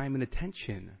undivided time and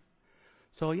attention.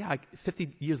 So,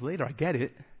 50 years later, I get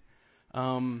it.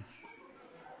 But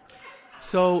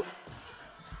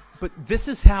this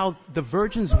is how the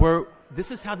virgins were. This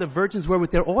is how the virgins were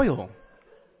with their oil.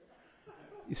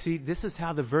 You see, this is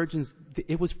how the virgins,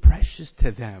 it was precious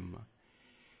to them.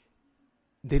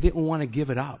 They didn't want to give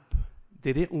it up.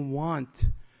 They didn't want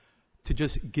to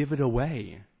just give it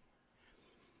away.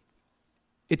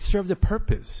 It served a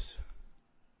purpose.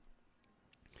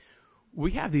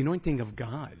 We have the anointing of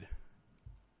God.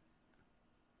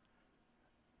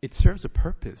 It serves a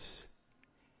purpose.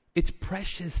 It's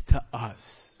precious to us.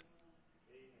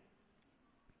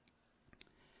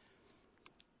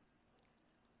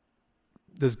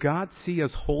 Does God see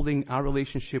us holding our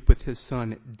relationship with His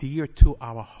Son dear to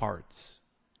our hearts?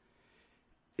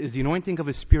 Is the anointing of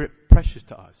His Spirit precious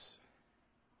to us?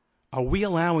 Are we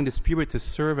allowing the Spirit to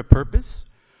serve a purpose?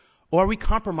 Or are we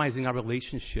compromising our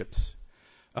relationships,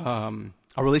 our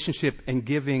relationship and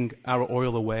giving our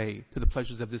oil away to the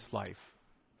pleasures of this life?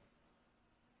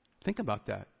 Think about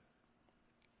that.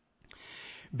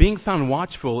 Being found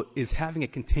watchful is having a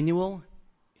continual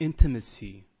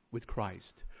intimacy with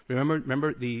Christ.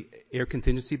 Remember the air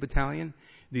contingency battalion?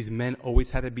 These men always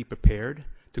had to be prepared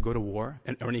to go to war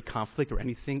or any conflict or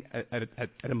anything at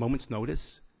a moment's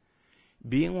notice.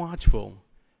 Being watchful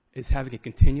is having a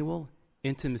continual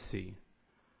intimacy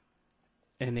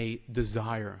and a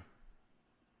desire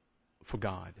for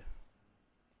God.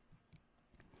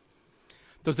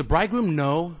 Does the bridegroom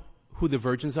know who the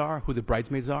virgins are, who the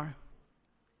bridesmaids are?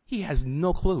 He has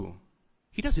no clue.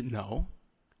 He doesn't know.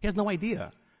 He has no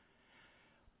idea.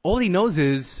 All he knows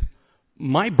is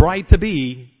my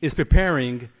bride-to-be is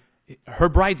preparing her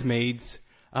bridesmaids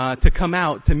to come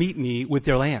out to meet me with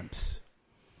their lamps.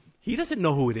 He doesn't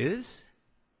know who it is.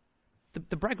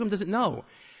 The bridegroom doesn't know.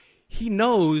 He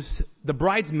knows the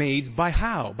bridesmaids by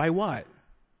how? By what?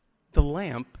 The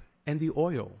lamp and the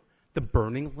oil. The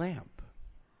burning lamp.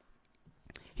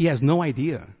 He has no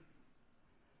idea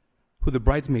who the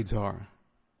bridesmaids are.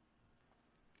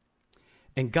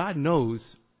 And God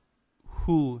knows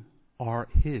who are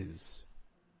His.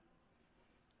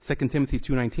 2 Timothy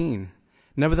 2:19.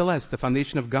 Nevertheless, the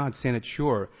foundation of God standeth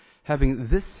sure, having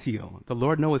this seal: the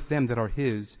Lord knoweth them that are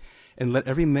His, and let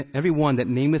every one that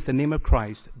nameth the name of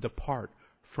Christ depart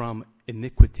from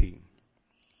iniquity.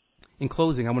 In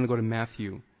closing, I want to go to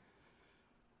Matthew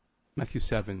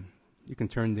 7. You can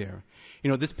turn there.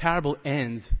 This parable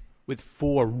ends with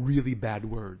 4 really bad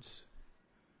words.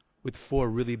 With 4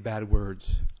 really bad words.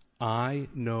 I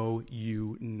know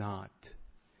you not.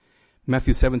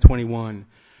 Matthew 7:21.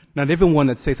 Not everyone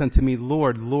that saith unto me,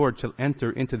 Lord, Lord, shall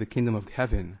enter into the kingdom of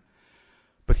heaven,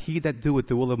 but he that doeth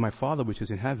the will of my Father which is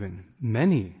in heaven.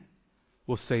 Many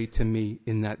will say to me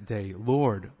in that day,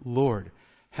 Lord, Lord,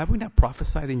 have we not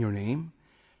prophesied in your name?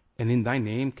 And in thy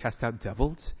name cast out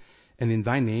devils? And in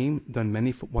thy name done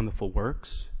many wonderful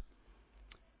works?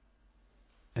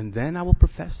 And then I will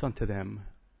profess unto them,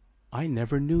 I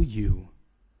never knew you.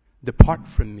 Depart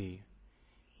from me,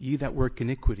 ye that work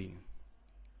iniquity.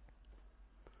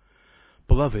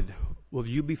 Beloved, will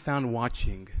you be found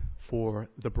watching for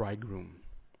the bridegroom?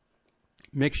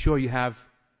 Make sure you have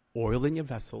oil in your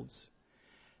vessels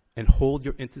and hold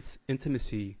your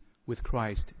intimacy with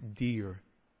Christ dear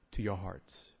to your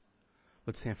hearts.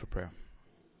 Let's stand for prayer.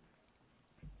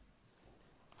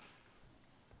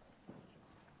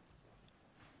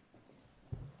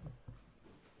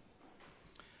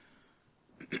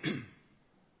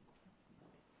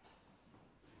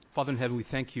 Father in heaven, we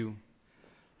thank you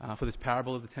for this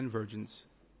parable of the 10 virgins.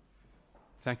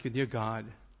 Thank you, dear God,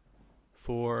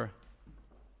 for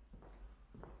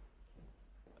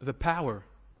the power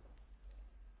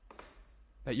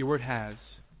that your word has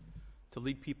to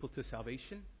lead people to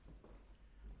salvation.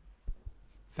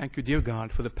 Thank you, dear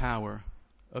God, for the power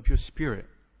of your Spirit.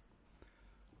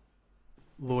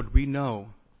 Lord, we know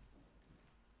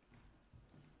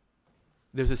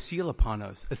there's a seal upon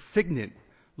us, a signet.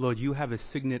 Lord, you have a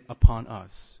signet upon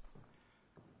us,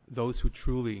 those who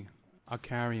truly are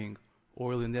carrying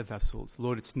oil in their vessels.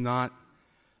 Lord, it's not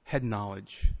head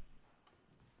knowledge,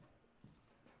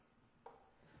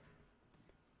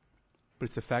 but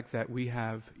it's the fact that we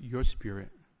have your Spirit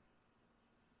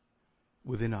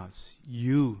within us.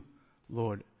 You,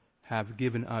 Lord, have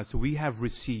given us. We have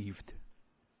received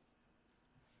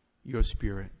your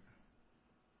Spirit.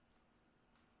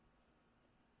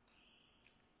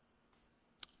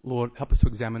 Lord, help us to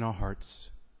examine our hearts.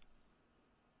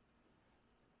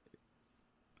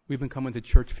 We've been coming to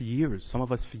church for years, some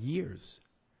of us for years.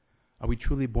 Are we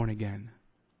truly born again?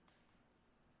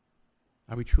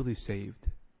 Are we truly saved?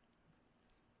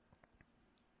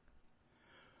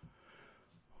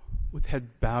 With head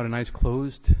bowed and eyes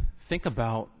closed, think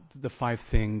about the 5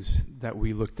 things that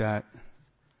we looked at.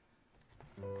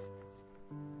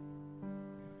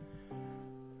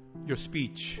 Your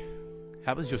speech.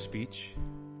 How is your speech?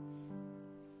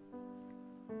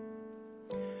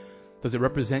 Does it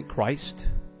represent Christ?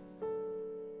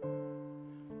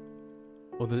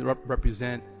 Or does it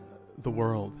represent the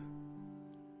world?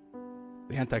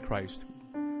 The Antichrist?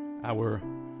 Our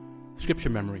scripture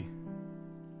memory?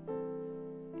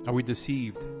 Are we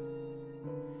deceived?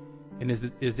 And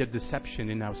is there deception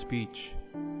in our speech?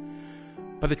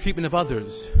 By the treatment of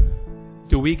others,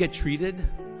 do we get treated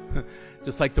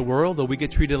just like the world, or we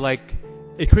get treated like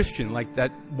a Christian, like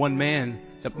that one man,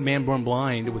 that man born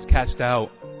blind, was cast out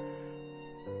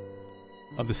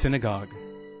of the synagogue?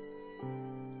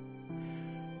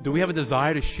 Do we have a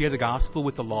desire to share the gospel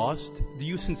with the lost? Do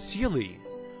you sincerely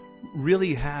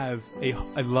really have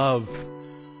a love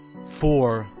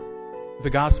for the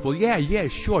gospel? Yeah,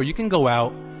 sure. You can go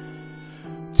out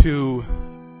to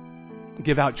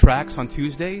give out tracts on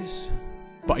Tuesdays,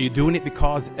 but are you doing it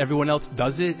because everyone else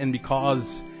does it and because,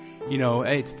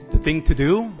 hey, it's the thing to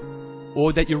do?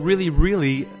 Or that you really,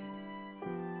 really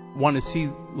want to see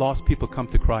lost people come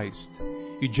to Christ?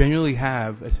 You genuinely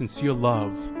have a sincere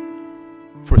love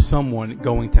for someone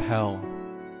going to hell?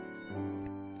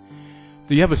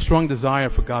 Do you have a strong desire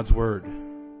for God's Word?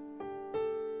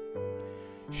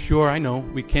 Sure, I know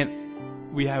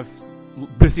we have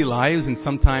busy lives and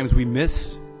sometimes we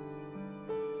miss.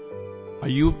 Are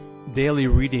you daily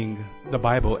reading the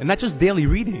Bible? And not just daily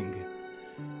reading.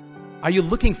 Are you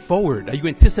looking forward? Are you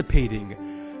anticipating?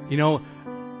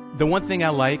 The one thing I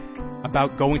like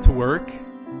about going to work,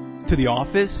 to the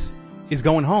office, is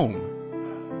going home.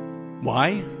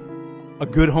 Why? A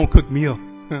good home-cooked meal.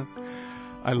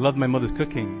 I love my mother's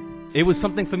cooking. It was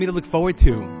something for me to look forward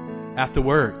to after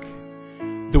work.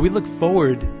 Do we look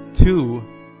forward to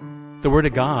the Word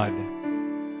of God?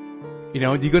 Do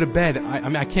you go to bed?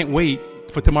 I can't wait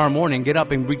for tomorrow morning. Get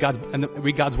up and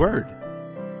read God's Word.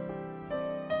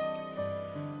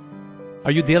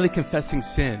 Are you daily confessing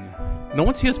sin? No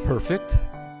one's here is perfect.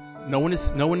 No one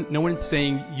is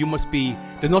saying you must be.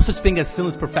 There's no such thing as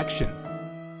sinless perfection.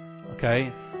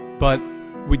 Okay, but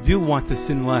we do want to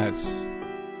sin less,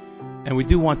 and we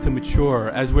do want to mature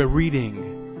as we're reading.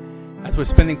 As we're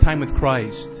spending time with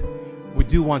Christ, we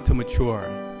do want to mature.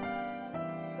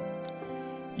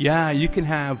 Yeah, you can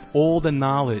have all the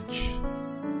knowledge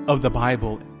of the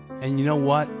Bible, and you know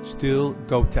what? Still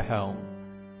go to hell.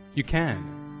 You can.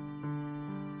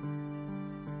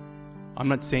 I'm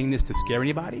not saying this to scare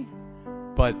anybody,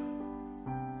 but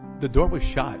the door was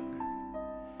shut.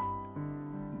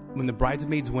 When the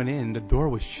bridesmaids went in, the door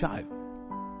was shut.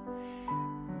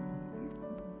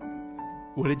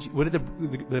 What did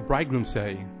the bridegroom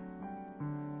say?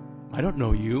 I don't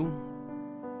know you.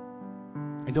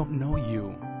 I don't know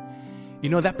you.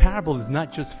 That parable is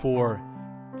not just for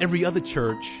every other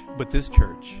church, but this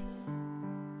church.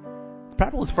 The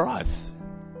parable is for us.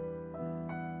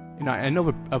 I know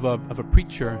of a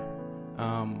preacher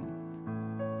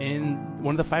in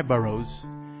one of the 5 boroughs.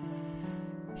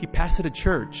 He pastored a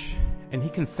church, and he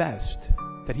confessed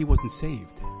that he wasn't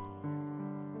saved.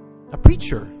 A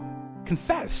preacher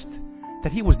confessed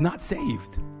that he was not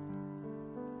saved.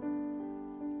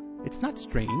 It's not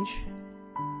strange.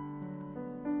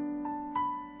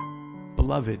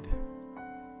 Beloved,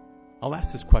 I'll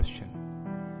ask this question.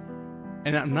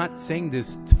 And I'm not saying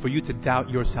this for you to doubt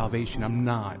your salvation. I'm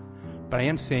not. But I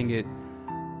am saying it,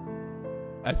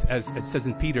 as it says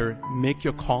in Peter, make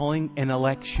your calling and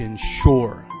election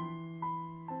sure.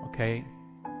 Okay?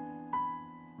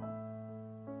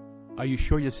 Are you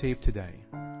sure you're saved today?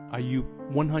 Are you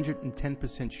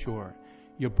 110% sure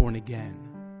you're born again?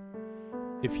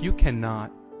 If you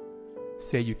cannot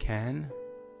say you can,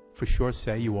 for sure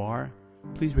say you are,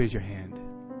 please raise your hand.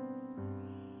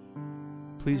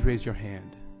 Please raise your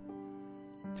hand,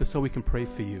 just so we can pray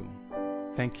for you.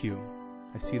 Thank you.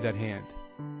 I see that hand.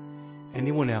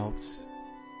 Anyone else?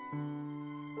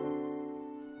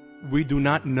 We do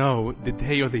not know the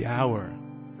day or the hour.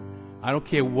 I don't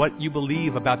care what you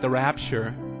believe about the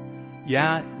rapture.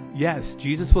 Yes,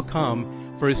 Jesus will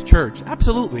come for His church.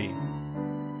 Absolutely.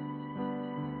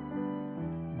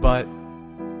 but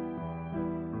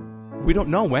we don't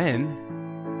know when.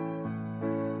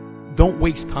 Don't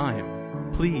waste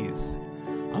time, please.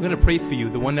 I'm going to pray for you.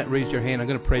 The one that raised your hand, I'm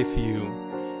going to pray for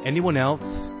you. Anyone else?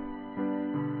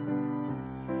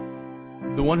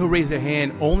 The one who raised their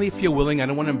hand, only if you're willing. I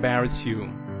don't want to embarrass you.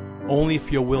 Only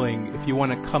if you're willing. If you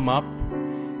want to come up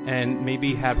and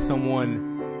maybe have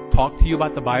someone talk to you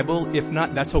about the Bible. If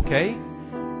not, that's okay.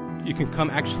 You can come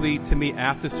actually to me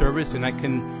after service, and I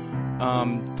can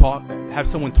have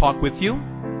someone talk with you.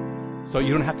 So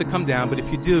you don't have to come down, but if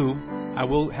you do, I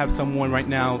will have someone right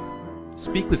now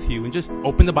speak with you and just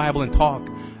open the Bible and talk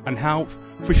on how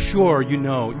for sure you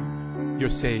know you're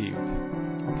saved.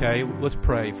 Okay, let's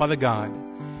pray. Father God,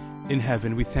 in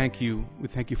heaven, we thank you. We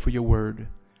thank you for your word.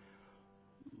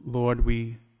 Lord,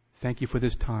 we thank you for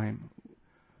this time.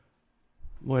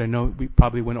 Lord, I know we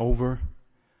probably went over,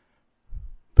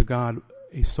 but God,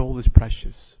 a soul is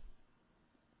precious.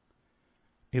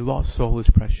 A lost soul is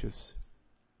precious.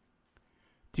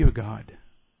 Dear God,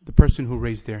 the person who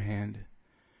raised their hand,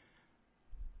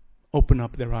 open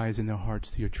up their eyes and their hearts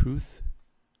to your truth.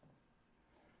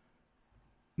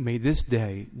 May this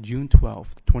day, June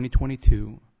 12th,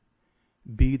 2022,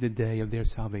 be the day of their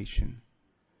salvation.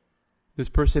 This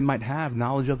person might have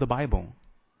knowledge of the Bible,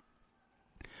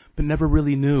 but never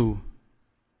really knew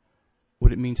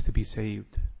what it means to be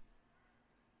saved.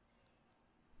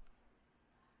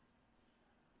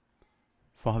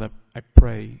 Father, I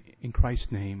pray in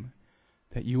Christ's name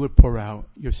that you would pour out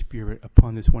your Spirit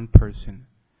upon this one person,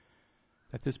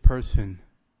 that this person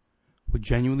would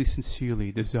genuinely,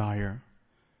 sincerely desire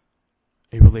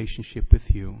a relationship with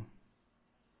you,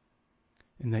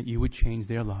 and that you would change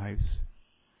their lives,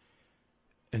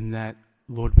 and that,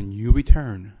 Lord, when you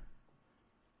return,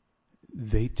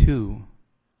 they too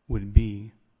would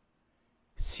be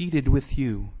seated with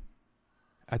you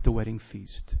at the wedding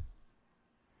feast.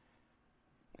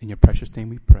 In your precious name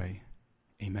we pray.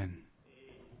 Amen.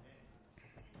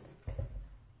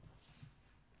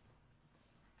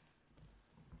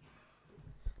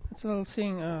 So I'll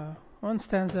sing one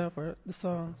stanza for the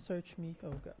song Search Me,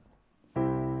 O God.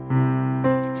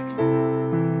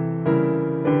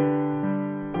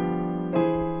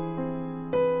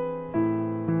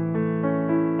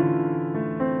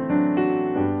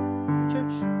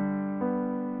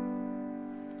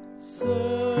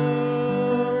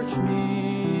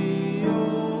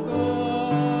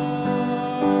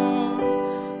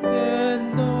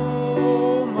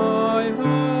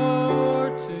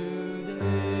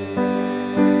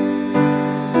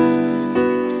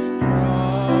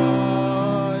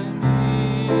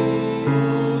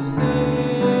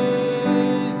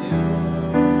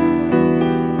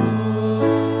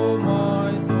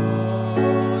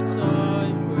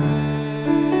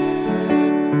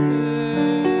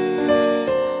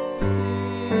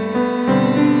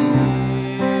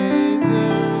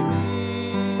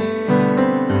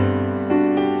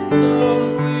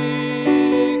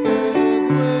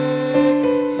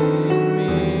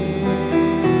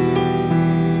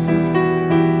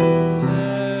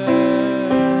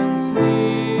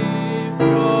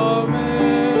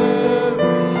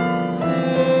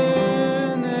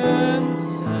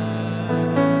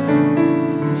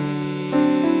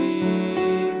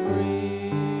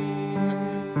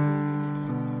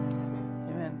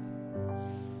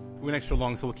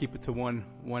 Long, so we'll keep it to one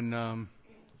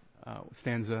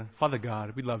stanza. Father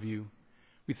God, we love you.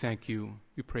 We thank you.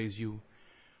 We praise you.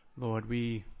 Lord,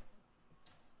 we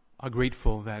are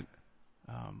grateful that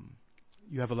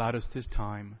you have allowed us this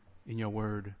time in your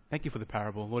word. Thank you for the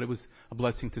parable. Lord, it was a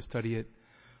blessing to study it.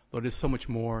 Lord, there's so much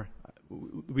more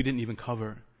we didn't even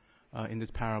cover in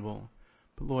this parable.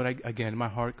 But Lord, again, my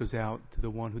heart goes out to the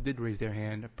one who did raise their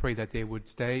hand. I pray that they would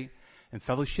stay in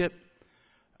fellowship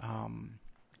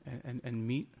and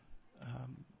meet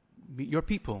your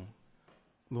people.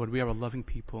 Lord, we are a loving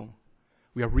people.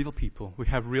 We are real people. We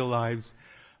have real lives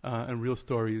and real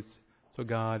stories. So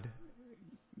God,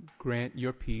 grant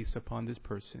your peace upon this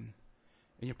person.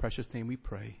 In your precious name we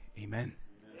pray. Amen.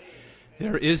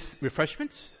 There is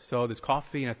refreshments. So there's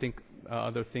coffee and I think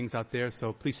other things out there.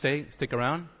 So please stick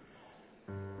around.